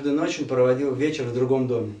каждую ночь он проводил вечер в другом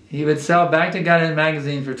доме. He would sell Back to God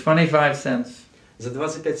magazine for 25 cents. За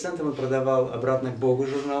 25 центов он продавал «Обратно к Богу»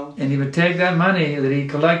 журнал. And he would take that money that he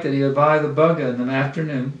collected, he would buy the bhoga in the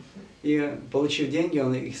afternoon. И, получив деньги,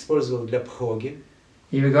 он их использовал для бхоги.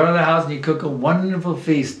 He would go to the house and he'd cook a wonderful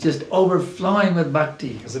feast, just overflowing with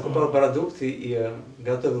bhakti. Закупал продукты и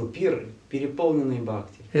готовил пир, переполненный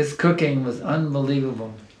бхакти. His cooking was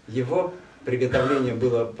unbelievable. Его приготовление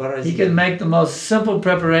было He could поразительным. make the most simple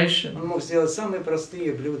preparation. Он мог сделать самые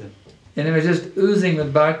простые блюда. And it was just oozing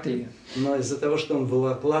with bhakti. Но из-за того, что он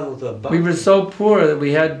вкладывал туда We were бхакти, so poor that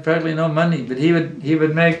we had practically no money, but he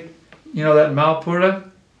would make, you know, that malpura.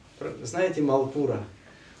 знаете, малпура.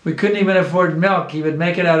 We couldn't even afford milk. He would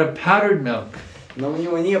make it out of powdered milk. Но у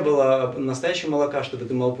него не было настоящего молока, чтобы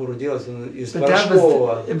эту малпуру делать, он из But that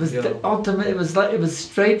порошкового was the делал. ultimate. It was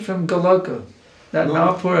straight from Goloka. That No.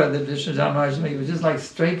 malpura that Vishnu Maharaj made was just like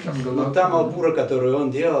straight from Но та Goloka. малпура, которую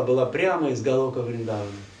он делал, была прямо из Галока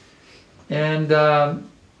Вриндавана. And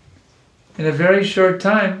in a very short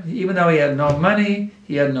time, even though he had no money,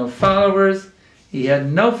 he had no followers, he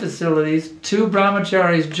had no facilities, 2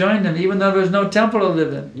 brahmacharis joined him, even though there was no temple to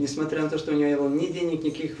live in. Несмотря на то, что у него не было ни денег,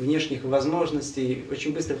 никаких внешних возможностей,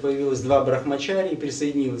 очень быстро появилось 2 брахмачари и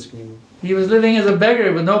присоединилось к нему. He was living as a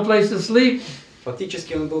beggar with no place to sleep,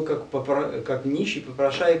 Фактически он был как нищий,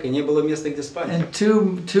 попрошайка, не было места, где спать. and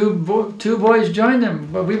two boys joined him.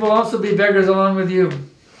 But we will also be beggars along with you.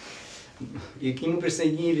 И к нему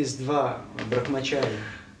присоединились 2 брахмачари.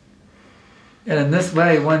 And in this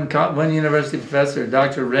way, one university professor,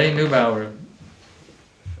 Dr. Ray Neubauer,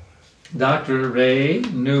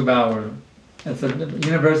 that's a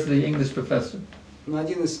university English professor, Но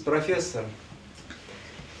один из профессоров,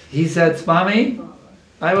 he said, "Swami,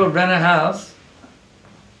 I will rent a house,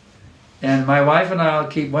 and my wife and I will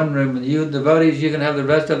keep one room, and you devotees, you can have the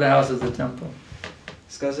rest of the house as a temple."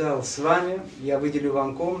 сказал, с вами я выделю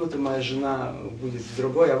вам комнату, моя жена будет в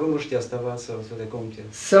другой, а вы можете оставаться вот в этой комнате.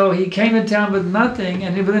 So he came to town with nothing,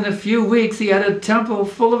 and within a few weeks he had a temple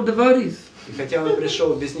full of devotees. И хотя он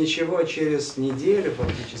пришел без ничего, через неделю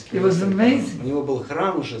фактически, It was amazing. у него был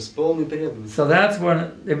храм уже с полной преданностью. So that's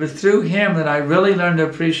when it was through him that I really learned to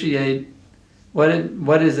appreciate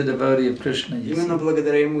what is a devotee of Krishna. You see. Именно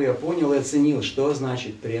благодаря ему я понял и оценил, что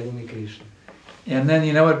значит преданный Кришне. And then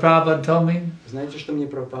you know what Prabhupada told me? Знаете, что мне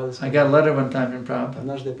Прабхупада I сказал? got a letter one time from Prabhupada.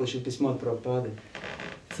 Однажды я получил письмо от Прабхупады.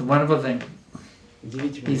 It's a wonderful thing.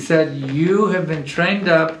 Удивительно. He said, you have been trained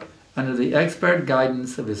up under the expert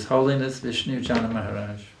guidance of His Holiness Vishnu Jana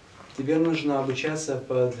Maharaj. Тебе нужно обучаться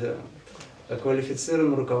под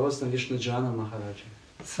квалифицированным руководством Вишну-джана Махараджа.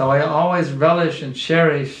 So I always relish and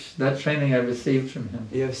cherish that training I received from him.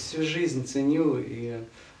 Я всю жизнь ценю и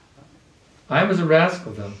I was a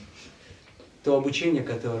rascal though. то обучение,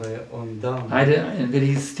 которое он дал. But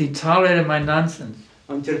he tolerated my nonsense.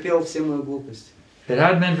 Он терпел все мои глупости. If it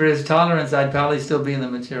hadn't been for his tolerance, I'd probably still be in the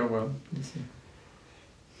material world. You see.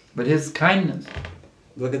 But his kindness,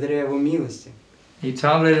 Благодаря его милости he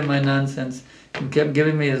tolerated my nonsense and kept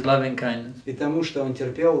giving me his loving kindness. и тому, что он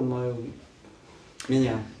терпел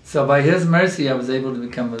меня. So by his mercy, I was able to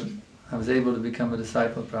become a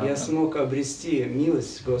disciple of Я Prabhupada. смог обрести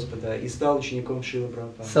милость Господа и стал учеником Шрилы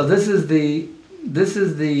Прабхупады. So this is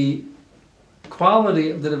the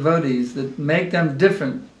quality of the devotees that make them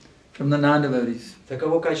different from the non-devotees.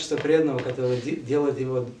 Таково качество преданного, которое делает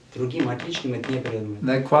его другим, отличным от непреданного.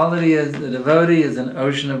 That quality is the devotee is an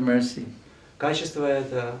ocean of mercy. Качество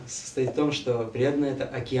это состоит в том, что преданный это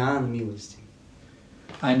океан милости.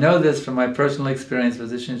 I know this from my personal experience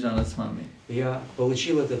with Vishnu Swami. Я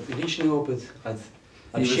получил этот личный опыт от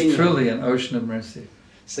He was общения truly an ocean of mercy.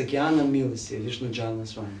 с океаном милости Вишну-джана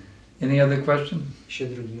с вами. Any other question? Еще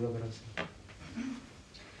другие вопросы?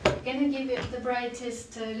 Can you give the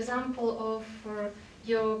brightest example of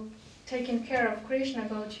your taking care of Krishna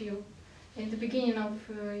about you in the beginning of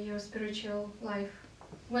your spiritual life,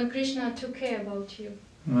 when Krishna took care about you?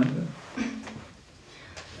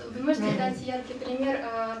 Вы можете дать яркий пример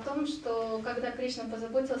о том, что когда Кришна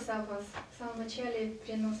позаботился о вас в самом начале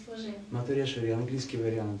преданного служения? Матурешвари, английский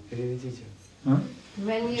вариант. Переведите.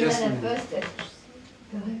 When you Just had a a minute. first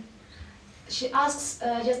She asks,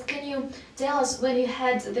 just can you tell us when you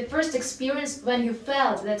had the first experience when you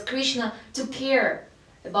felt that Krishna took care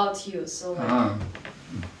about you? So like,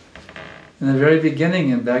 In the very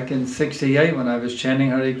beginning, and back in '68, when I was chanting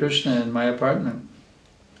Hare Krishna in my apartment.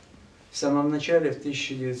 В самом начале, в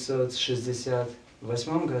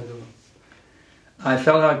 1968 году, I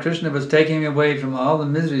felt how Krishna was taking me away from all the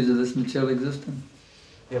miseries of this material existence.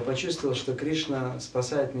 я почувствовал, что Кришна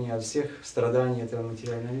спасает меня от всех страданий этого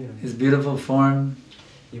материального мира. His beautiful form,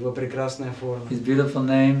 Его прекрасная форма, his beautiful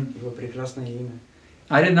name. его прекрасное имя.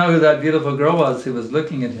 I didn't know who that beautiful girl was who was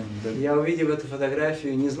looking at him. But Я, увидев эту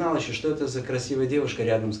фотографию, не знал еще, что это за красивая девушка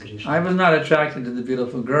рядом с Кришной. I was not attracted to the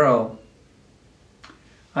beautiful girl.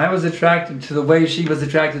 I was attracted to the way she was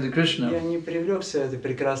attracted to Я Krishna. не привлекся этой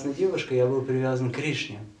прекрасной девушкой, я был привязан к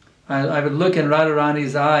Кришне. I would look in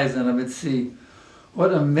Radharani's eyes and I would see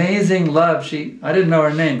what amazing love I didn't know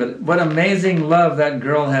her name, but what amazing love that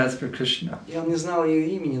girl has for Krishna. Я не знал ее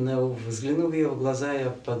имени, но взглянув в ее глаза, я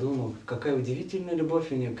подумал, какая удивительная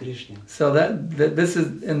любовь у нее к Кришне. So that this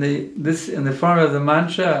is in the form of the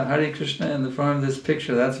mantra Hare Krishna, in the form of this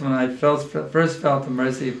picture. That's when I first felt the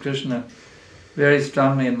mercy of Krishna very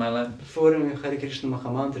strongly in my life. В форме Харе Кришна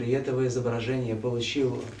Махамантры и этого изображения я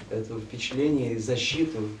получил это впечатление,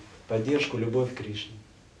 защиту, поддержку, любовь к Кришне.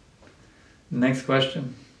 Next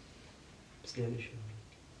question. Следующий.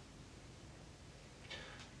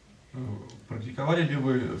 Практиковали ли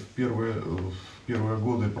вы в первые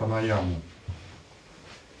годы пранаяму?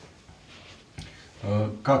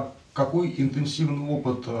 Какой интенсивный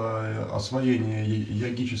опыт освоения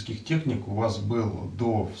йогических техник у вас был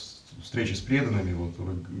до встречи с преданными? Вот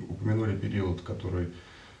вы упомянули период, который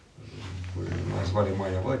вы назвали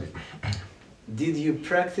Майявади. Did you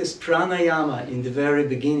practice pranayama in the very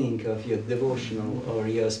beginning of your devotional or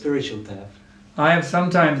your spiritual path? I have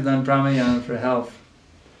sometimes done pranayama for health.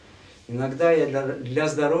 Иногда я для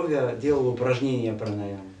здоровья делал упражнения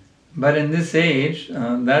пранаямы. But in this age,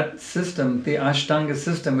 that system, the Ashtanga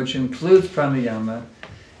system, which includes pranayama,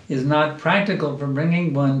 is not practical for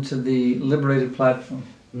bringing one to the liberated platform.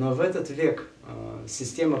 Но в этот век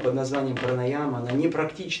система под названием пранаяма, она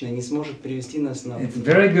непрактична, не сможет привести нас на It's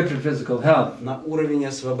very good for physical health, уровень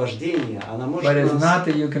освобождения. Она может but it's not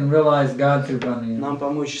that you can realize God through pranayama. нам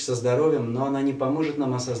помочь со здоровьем, но она не поможет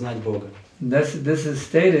нам осознать Бога. This is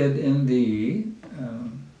stated in the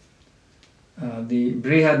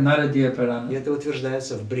Brihad Naradiya И Purana. это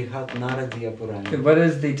утверждается в Брихат Нарадия Пуране. What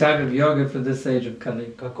is the type of yoga for this age of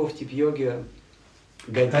Kali? Каков тип йоги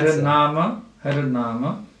годится?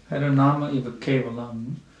 Harinama iva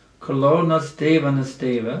kevalam, kalo nasteva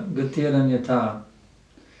nasteva, gatiranyata.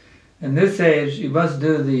 In this age, you must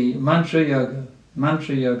do the mantra yoga,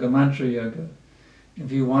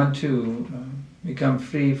 if you want to become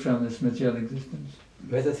free from this material existence.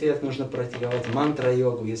 В этот век нужно практиковать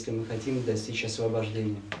мантра-йогу, если мы хотим достичь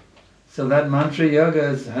освобождения. So that mantra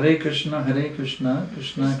yoga is Hare Krishna, Krishna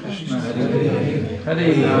Krishna, Hare Hare,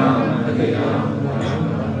 Hare Rama, Hare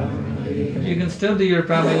Rama. You can still do your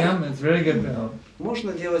pranayama, it's very good for health.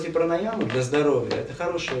 Можно делать и пранаяму для здоровья, это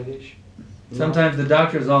хорошая вещь. Sometimes the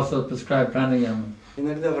doctors also prescribe pranayama.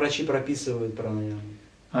 Иногда врачи прописывают пранаяму.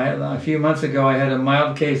 A few months ago I had a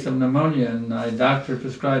mild case of pneumonia and my doctor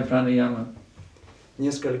prescribed pranayama.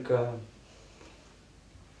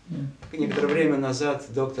 Некоторое время назад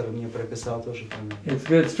доктор мне прописал тоже пранаяму. It's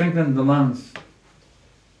good, strengthen the lungs.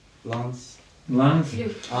 Lungs. Lungs?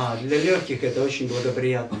 Для легких это очень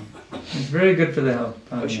благоприятно. It's very good for the health.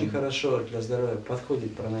 Очень хорошо для здоровья.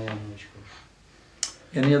 Подходит пранаяму очень.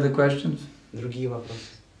 Any other questions? Другие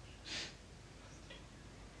вопросы?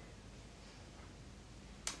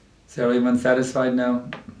 So everyone satisfied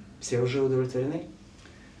now? Все уже удовлетворены?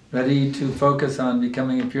 Ready to focus on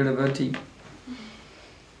becoming a pure devotee?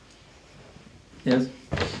 Yes?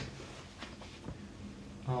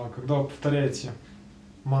 Когда вы повторяете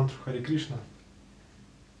мантру Харе Кришна,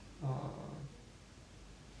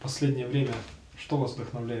 в последнее время, что вас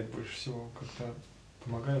вдохновляет больше всего? Как-то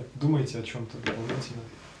помогает? Думаете о чем-то дополнительно?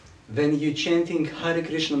 When you chanting Hare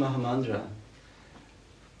Krishna Mahamantra,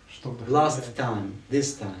 last time,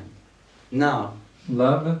 this time, now.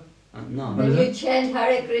 Love? No. When you chant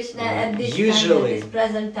Hare Krishna at this time, at this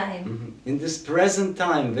present time. In this present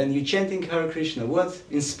time, when you chanting Hare Krishna, what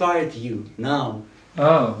inspired you now?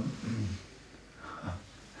 Oh.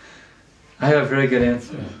 I have a very good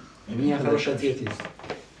answer. У меня хороший ответ есть.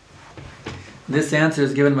 This answer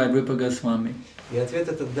is given by Rupa Goswami. И ответ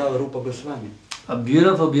этот дал Рупа Госвами. A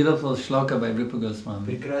beautiful, beautiful shloka by Rupa Goswami.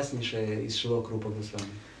 Прекраснейшая из шлок Рупа Госвами.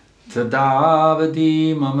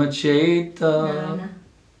 Tadavadi mama cheta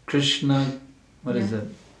Krishna, what is it?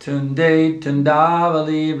 Tunde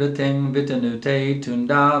tundavali vriteng vitanute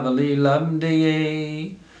tundavali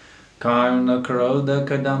labdaye Karna karoda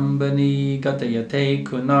kadambani gatayate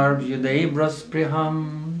kunarbhyude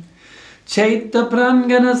braspriham Chaita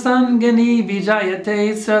prangana sangani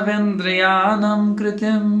vijayate savendriyanam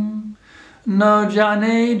kritim No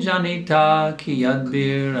jane janita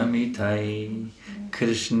kiyadbir amitai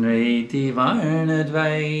Krishneti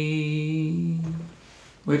varnadvai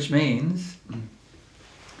Which means,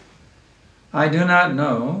 I do not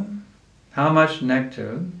know how much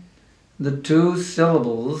nectar the two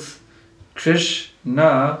syllables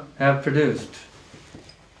Krishna have produced.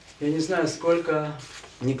 Я не знаю, сколько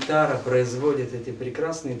нектара производят эти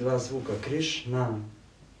прекрасные два звука Кришна.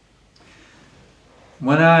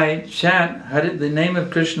 When I chant the name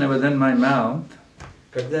of Krishna within my mouth,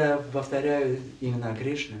 когда я повторяю имена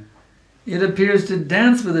Кришны, it appears to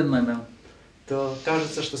dance within my mouth. То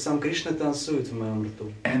кажется, что сам Кришна танцует в моем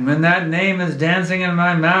рту. And when that name is dancing in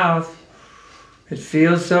my mouth, it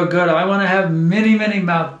feels so good. I want to have many, many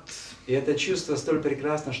mouths. И это чувство столь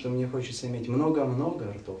прекрасно, что мне хочется иметь много-много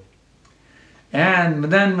ртов. And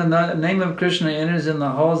then when the name of Krishna enters in the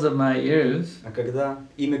holes of my ears, А когда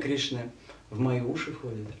имя Кришны в мои уши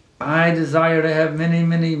входит, I desire to have many,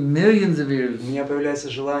 many millions of ears. у меня появляется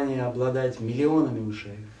желание обладать миллионами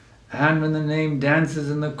ушей. And when the name dances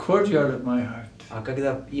in the courtyard of my heart, А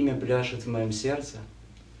когда имя пляшет в моем сердце,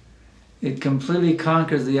 it completely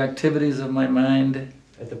conquers the activities of my mind,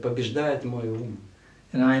 это побеждает мой ум.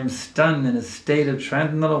 and I am stunned in a state of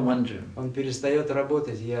transcendental wonder. Он перестает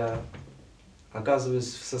работать, я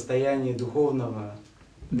оказываюсь в состоянии духовного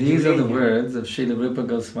These are the удивления. words of Srila Rupa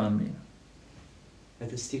Goswami.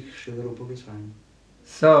 Это стих Шрилы Рупы Госвами.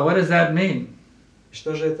 So, what does that mean?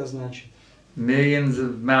 Что же это значит? Millions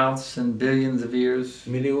of mouths and billions of ears.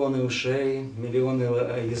 Миллионы ушей, миллионы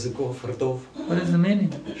языков, ртов. What is the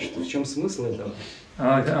meaning? В чем смысл этого?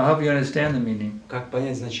 I'll help you understand the meaning. Как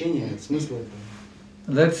понять значение, смысл этого?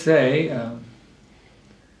 Let's say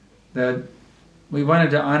that we wanted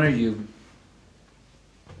to honor you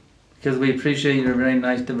because we appreciate you're a very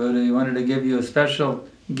nice devotee. We wanted to give you a special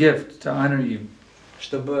gift to honor you.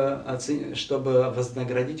 Чтобы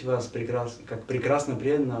вознаградить вас как прекрасно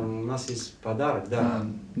преданным, у нас есть подарок, да.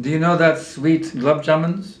 Do you know that sweet gulab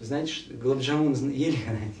jamuns? Знаете, гулаб-джамун ели?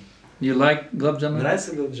 You like gulab jamun?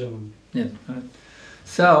 Нравится гулаб-джамун? Yes.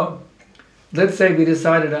 So, let's say we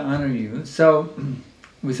decided to honor you. So,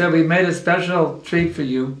 we said we made a special treat for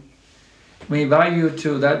you. We invite you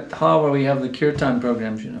to that hall where we have the kirtan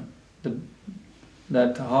programs, you know.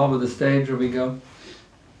 That hall with the stage where we go.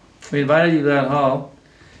 We invited you to that hall,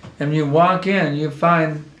 and when you walk in, you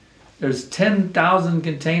find there's 10,000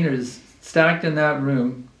 containers stacked in that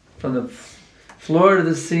room, from the floor to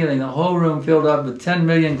the ceiling, the whole room filled up with 10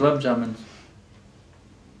 million gulab jamuns.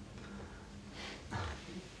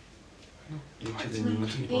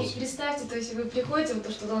 И представьте, то есть вы приходите, вот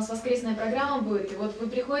то, что у нас воскресная программа будет, и вот вы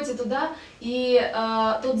приходите туда, и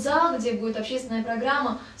тот зал, где будет общественная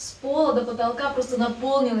программа, с пола до потолка просто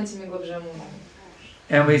наполнен этими глабджамунами.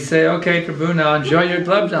 And we say, okay, Prabhu, now enjoy your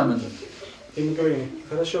glab jamun. И мы говорим,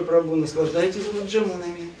 хорошо, Прабху, наслаждайтесь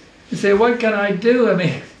глабджамунами. You say, what can I do? I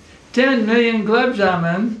mean, 10 million glab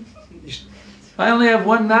jamun. I only have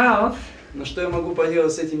one mouth. Но что я могу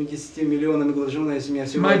поделать с этими 10 миллионами глабджамунов, если у меня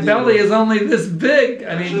всего My один belly рот? is only this big.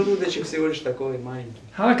 I mean, Желудочек всего лишь такой маленький.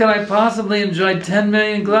 how can I possibly enjoy 10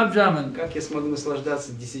 million glab jamun? Как я смогу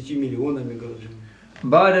наслаждаться 10 миллионами глабджамунов?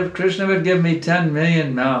 But if Krishna would give me 10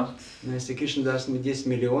 million mouths Но если Кришна даст мне 10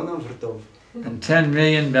 миллионов ртов, and 10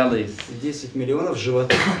 million bellies, 10 миллионов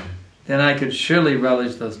животов, then I could surely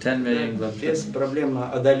relish those 10 million glab без jamun. проблем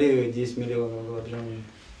одолею 10 миллионов глабджамунов.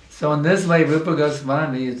 So in this way, Rupa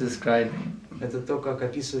Goswami is describing. Это то, как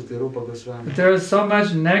описывает и Рупа Госвами. But there is so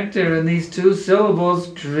much nectar in these two syllables,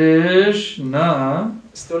 Krishna,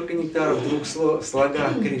 Столько нектара в двух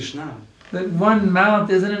слогах Кришна, that one mouth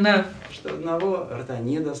isn't enough. что одного рта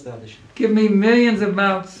недостаточно. Give me millions of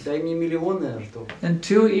mouths, Дай мне миллионы ртов, and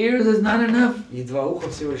 2 ears is not enough. и 2 уха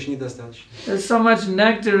всего лишь недостаточно. There's so much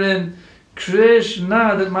nectar in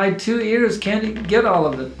Krishna that my 2 ears can't get all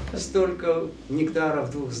of it. Столько нектара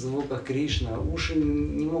в 2 звуках Кришна, уши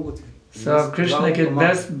не могут... So if Krishna could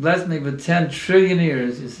bless me with 10 trillion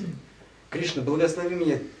ears, you see, Кришна, благослови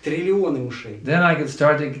меня триллионы ушей. then I could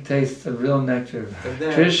start to taste the real nectar.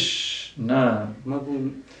 Тогда Krishna.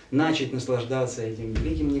 могу начать наслаждаться этим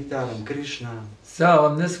великим нектаром Кришна. So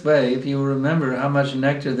in this way, if you remember how much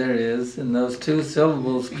nectar there is in those 2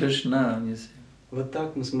 syllables, Krishna, you see. Вот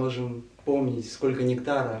так мы сможем помнить, сколько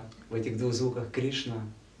нектара в этих 2 звуках Кришна.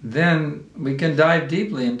 Then we can dive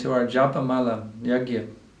deeply into our japamala, yagya.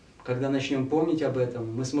 Когда начнем помнить об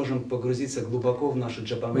этом, мы сможем погрузиться глубоко в нашу We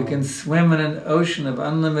джапамалу, can swim in an ocean of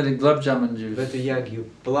unlimited glab jamun в juice. эту ягью,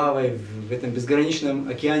 плавая в этом безграничном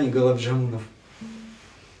океане галабджамунов.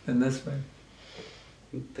 In this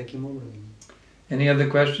way. Таким образом. Any other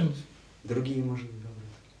questions? Другие, может быть,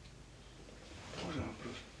 Можно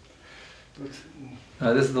вопрос?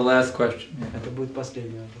 This is the last question. это будет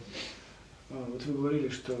последний вопрос. Вот вы говорили,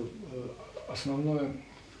 что основное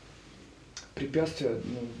препятствие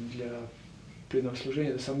для преданного служения –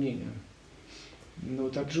 это сомнение. Но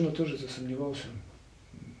вот Арджуна тоже засомневался.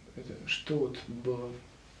 Это, что вот было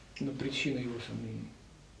причиной его сомнений?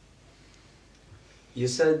 You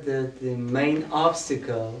said that the main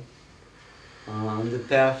obstacle on the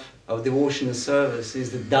path of devotional service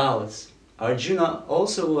is the doubts. Arjuna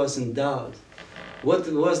also was in doubt. What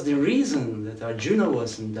was the reason that Arjuna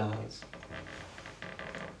was in doubt?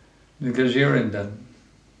 Because you're in doubt.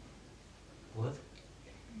 What?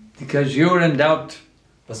 Because you're in doubt.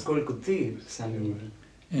 Поскольку ты в сомнении,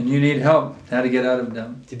 And you need help how to get out of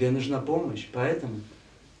doubt. тебе нужна помощь, поэтому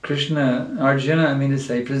Krishna, Arjuna, I mean to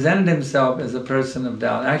say, presented himself as a person of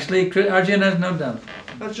doubt. Actually, Arjuna has no doubt.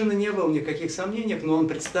 Арджуна не был в никаких сомнениях, но он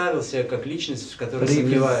представился как личность, которая But he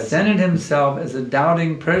сомневается. presented himself as a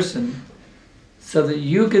doubting person so that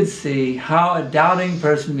you could see how a doubting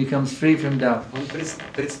person becomes free from doubt. Он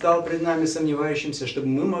предстал пред нами сомневающимся, чтобы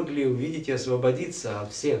мы могли увидеть и освободиться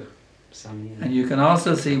от всех сомнений. And you can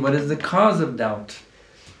also see what is the cause of doubt.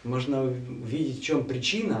 Можно увидеть, в чем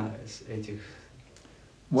причина этих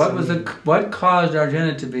What caused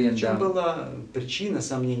Arjuna to be in В чем doubt? была причина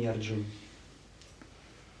сомнений Арджуны?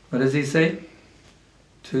 What does he say?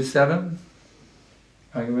 2:7?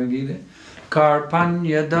 Bhagavad Gita.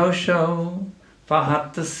 Karpanya dosho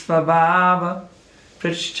pahata svabhava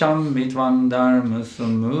prichyami tvam dharma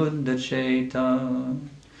samudacheta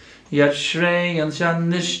yat shreyan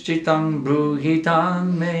nishchitam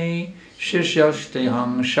bruhitan me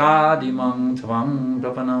shishyashteham shadimam tvam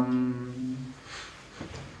prapanam.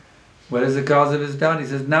 What is the cause of his doubt? He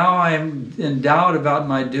says, now I am in doubt about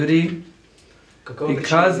my duty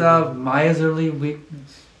because of miserly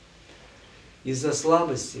weakness. Из-за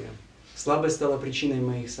слабости. Слабость стала причиной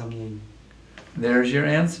моих сомнений. There's your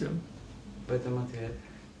answer. В этом ответ.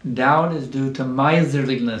 Doubt is due to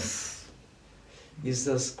miserliness.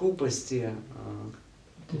 Из-за скупости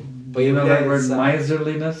Do you know that word появляется...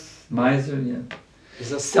 miserliness? Miser, yeah.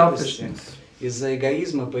 Из-за скупости, Selfishness. из-за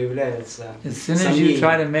эгоизма появляется As soon as you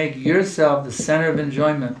try сомнение. to make yourself the center of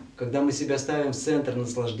enjoyment, Когда мы себя ставим в центр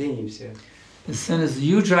наслаждений всех, as soon as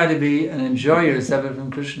you try to be an enjoyer separate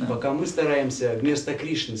from Krishna, пока мы стараемся вместо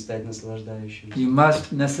Кришны стать наслаждающимся, you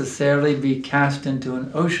must necessarily be cast into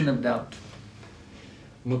an ocean of doubt.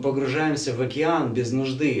 мы погружаемся в океан без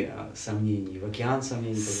нужды сомнений, в океан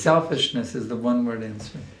сомнений. Selfishness is the one word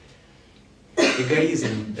answer.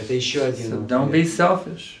 Эгоизм – это еще один So don't be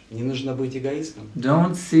selfish. Не нужно быть эгоистом.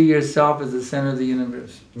 Don't see yourself as the center of the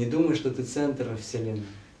universe. Не думай, что ты центр Вселенной.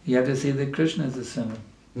 You have to see that Krishna is the center.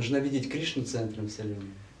 Нужно видеть Кришну центром Вселенной.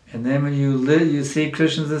 And then when you live, you see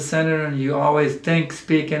Krishna as the center, and you always think,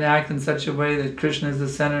 speak, and act in such a way that Krishna is the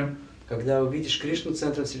center. Когда увидишь Кришну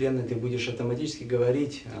центром Вселенной, ты будешь автоматически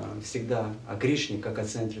говорить всегда о Кришне как о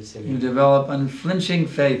центре You Вселенной. develop unflinching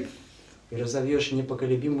faith. И разовьешь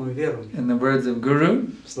непоколебимую веру. In the words of Guru.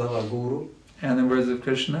 Слова Гуру. And the words of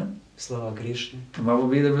Krishna. Слова Кришны. And what will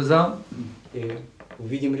be the result? И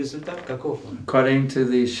увидим результат, каков он. According to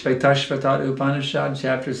the Shvetashvatat Upanishad,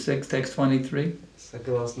 chapter 6, text 23.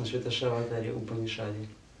 Согласно Шветашаватаре Упанишаде.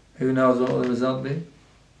 Who knows what will the result be?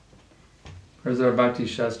 Where's our Bhakti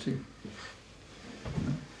Shastri?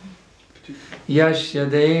 Yashya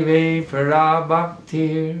Deve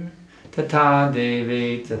Parabhaktir Tata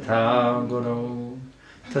Deve Tata Guru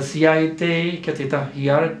Tasyaite Katita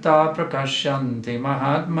Hyarta Prakashante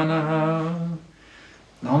Mahatmanaha.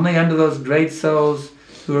 Only unto those great souls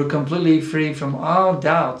who are completely free from all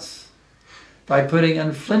doubts by putting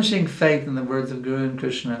unflinching faith in the words of Guru and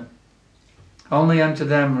Krishna. Only unto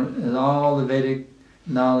them is all the Vedic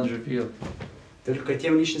knowledge revealed. Только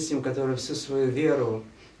тем личностям, которые всю свою веру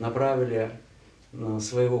направили на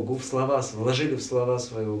своего слова, вложили в слова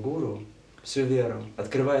своего гуру, всю веру,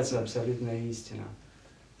 открывается абсолютная истина.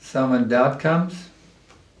 So when doubt comes,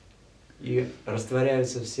 и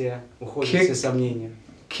растворяются все, уходят все сомнения.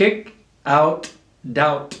 Kick out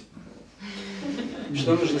doubt.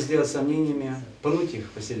 Что нужно сделать с сомнениями? Пнуть их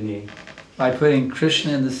посильнее. By putting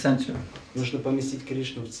Krishna in the center. Нужно поместить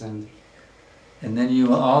Кришну в центр. And then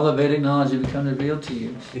all the Vedic knowledge will become revealed to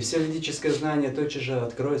you. И все ведическое знание тотчас же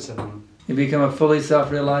откроется вам. You become a fully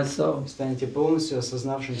self-realized soul. Станете полностью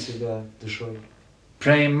осознавшим себя душой.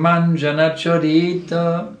 Premanjana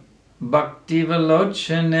chodita bhakti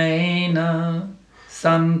velochanena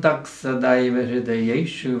santaksadaiva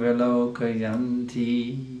hridayeshu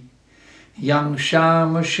velokayanti yang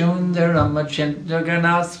shama shundaram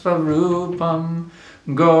achintaganasva rupam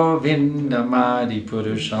govindamadi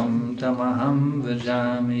purusham tamaham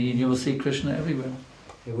vajami. You will see Krishna everywhere.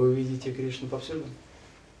 И вы увидите Кришну повсюду.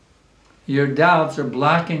 Your doubts are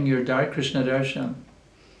blocking your dark Krishna darshan.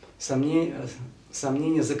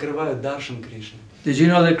 Сомнения закрывают даршан Кришны. Did you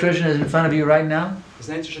know that Krishna is in front of you right now?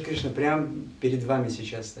 Знаете, что Кришна прямо перед вами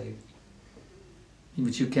сейчас стоит?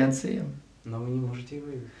 But you can't see him. Но вы не можете его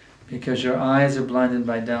видеть. Because your eyes are blinded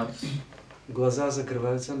by doubts. Глаза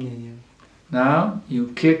закрывают сомнения. Now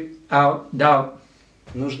you kick out doubt.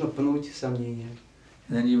 Нужно пнуть сомнения.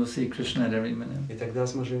 And then you will see Krishna at every minute. И тогда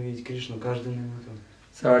сможем видеть Кришну каждую минуту.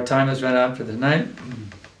 So our time has run out for the night.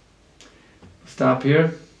 Stop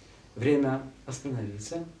here. Время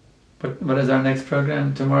остановиться. What is our next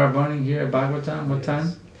program? Tomorrow morning here at Bhagavatam? What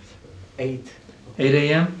time? 8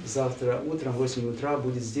 a.m.? Завтра утром, в 8 утра,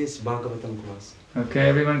 будет здесь Бхагаватам класс. Okay,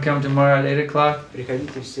 everyone come tomorrow at 8 o'clock.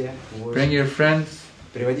 Приходите все. Bring your friends.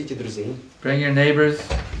 Приводите друзей. Bring your neighbors.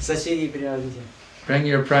 Соседей приводите. Bring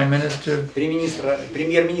your prime minister.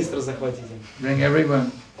 Премьер-министра захватите. Bring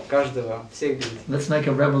everyone. Каждого, всех берите. Let's make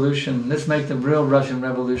a revolution. Let's make the real Russian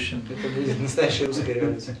revolution. Это будет настоящая русская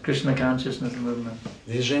революция. Krishna consciousness movement.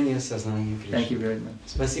 Движение сознания Кришны. Thank you very much.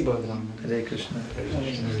 Спасибо огромное. Hare Krishna.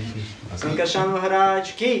 Sankarshan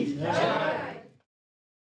Maharaj ki.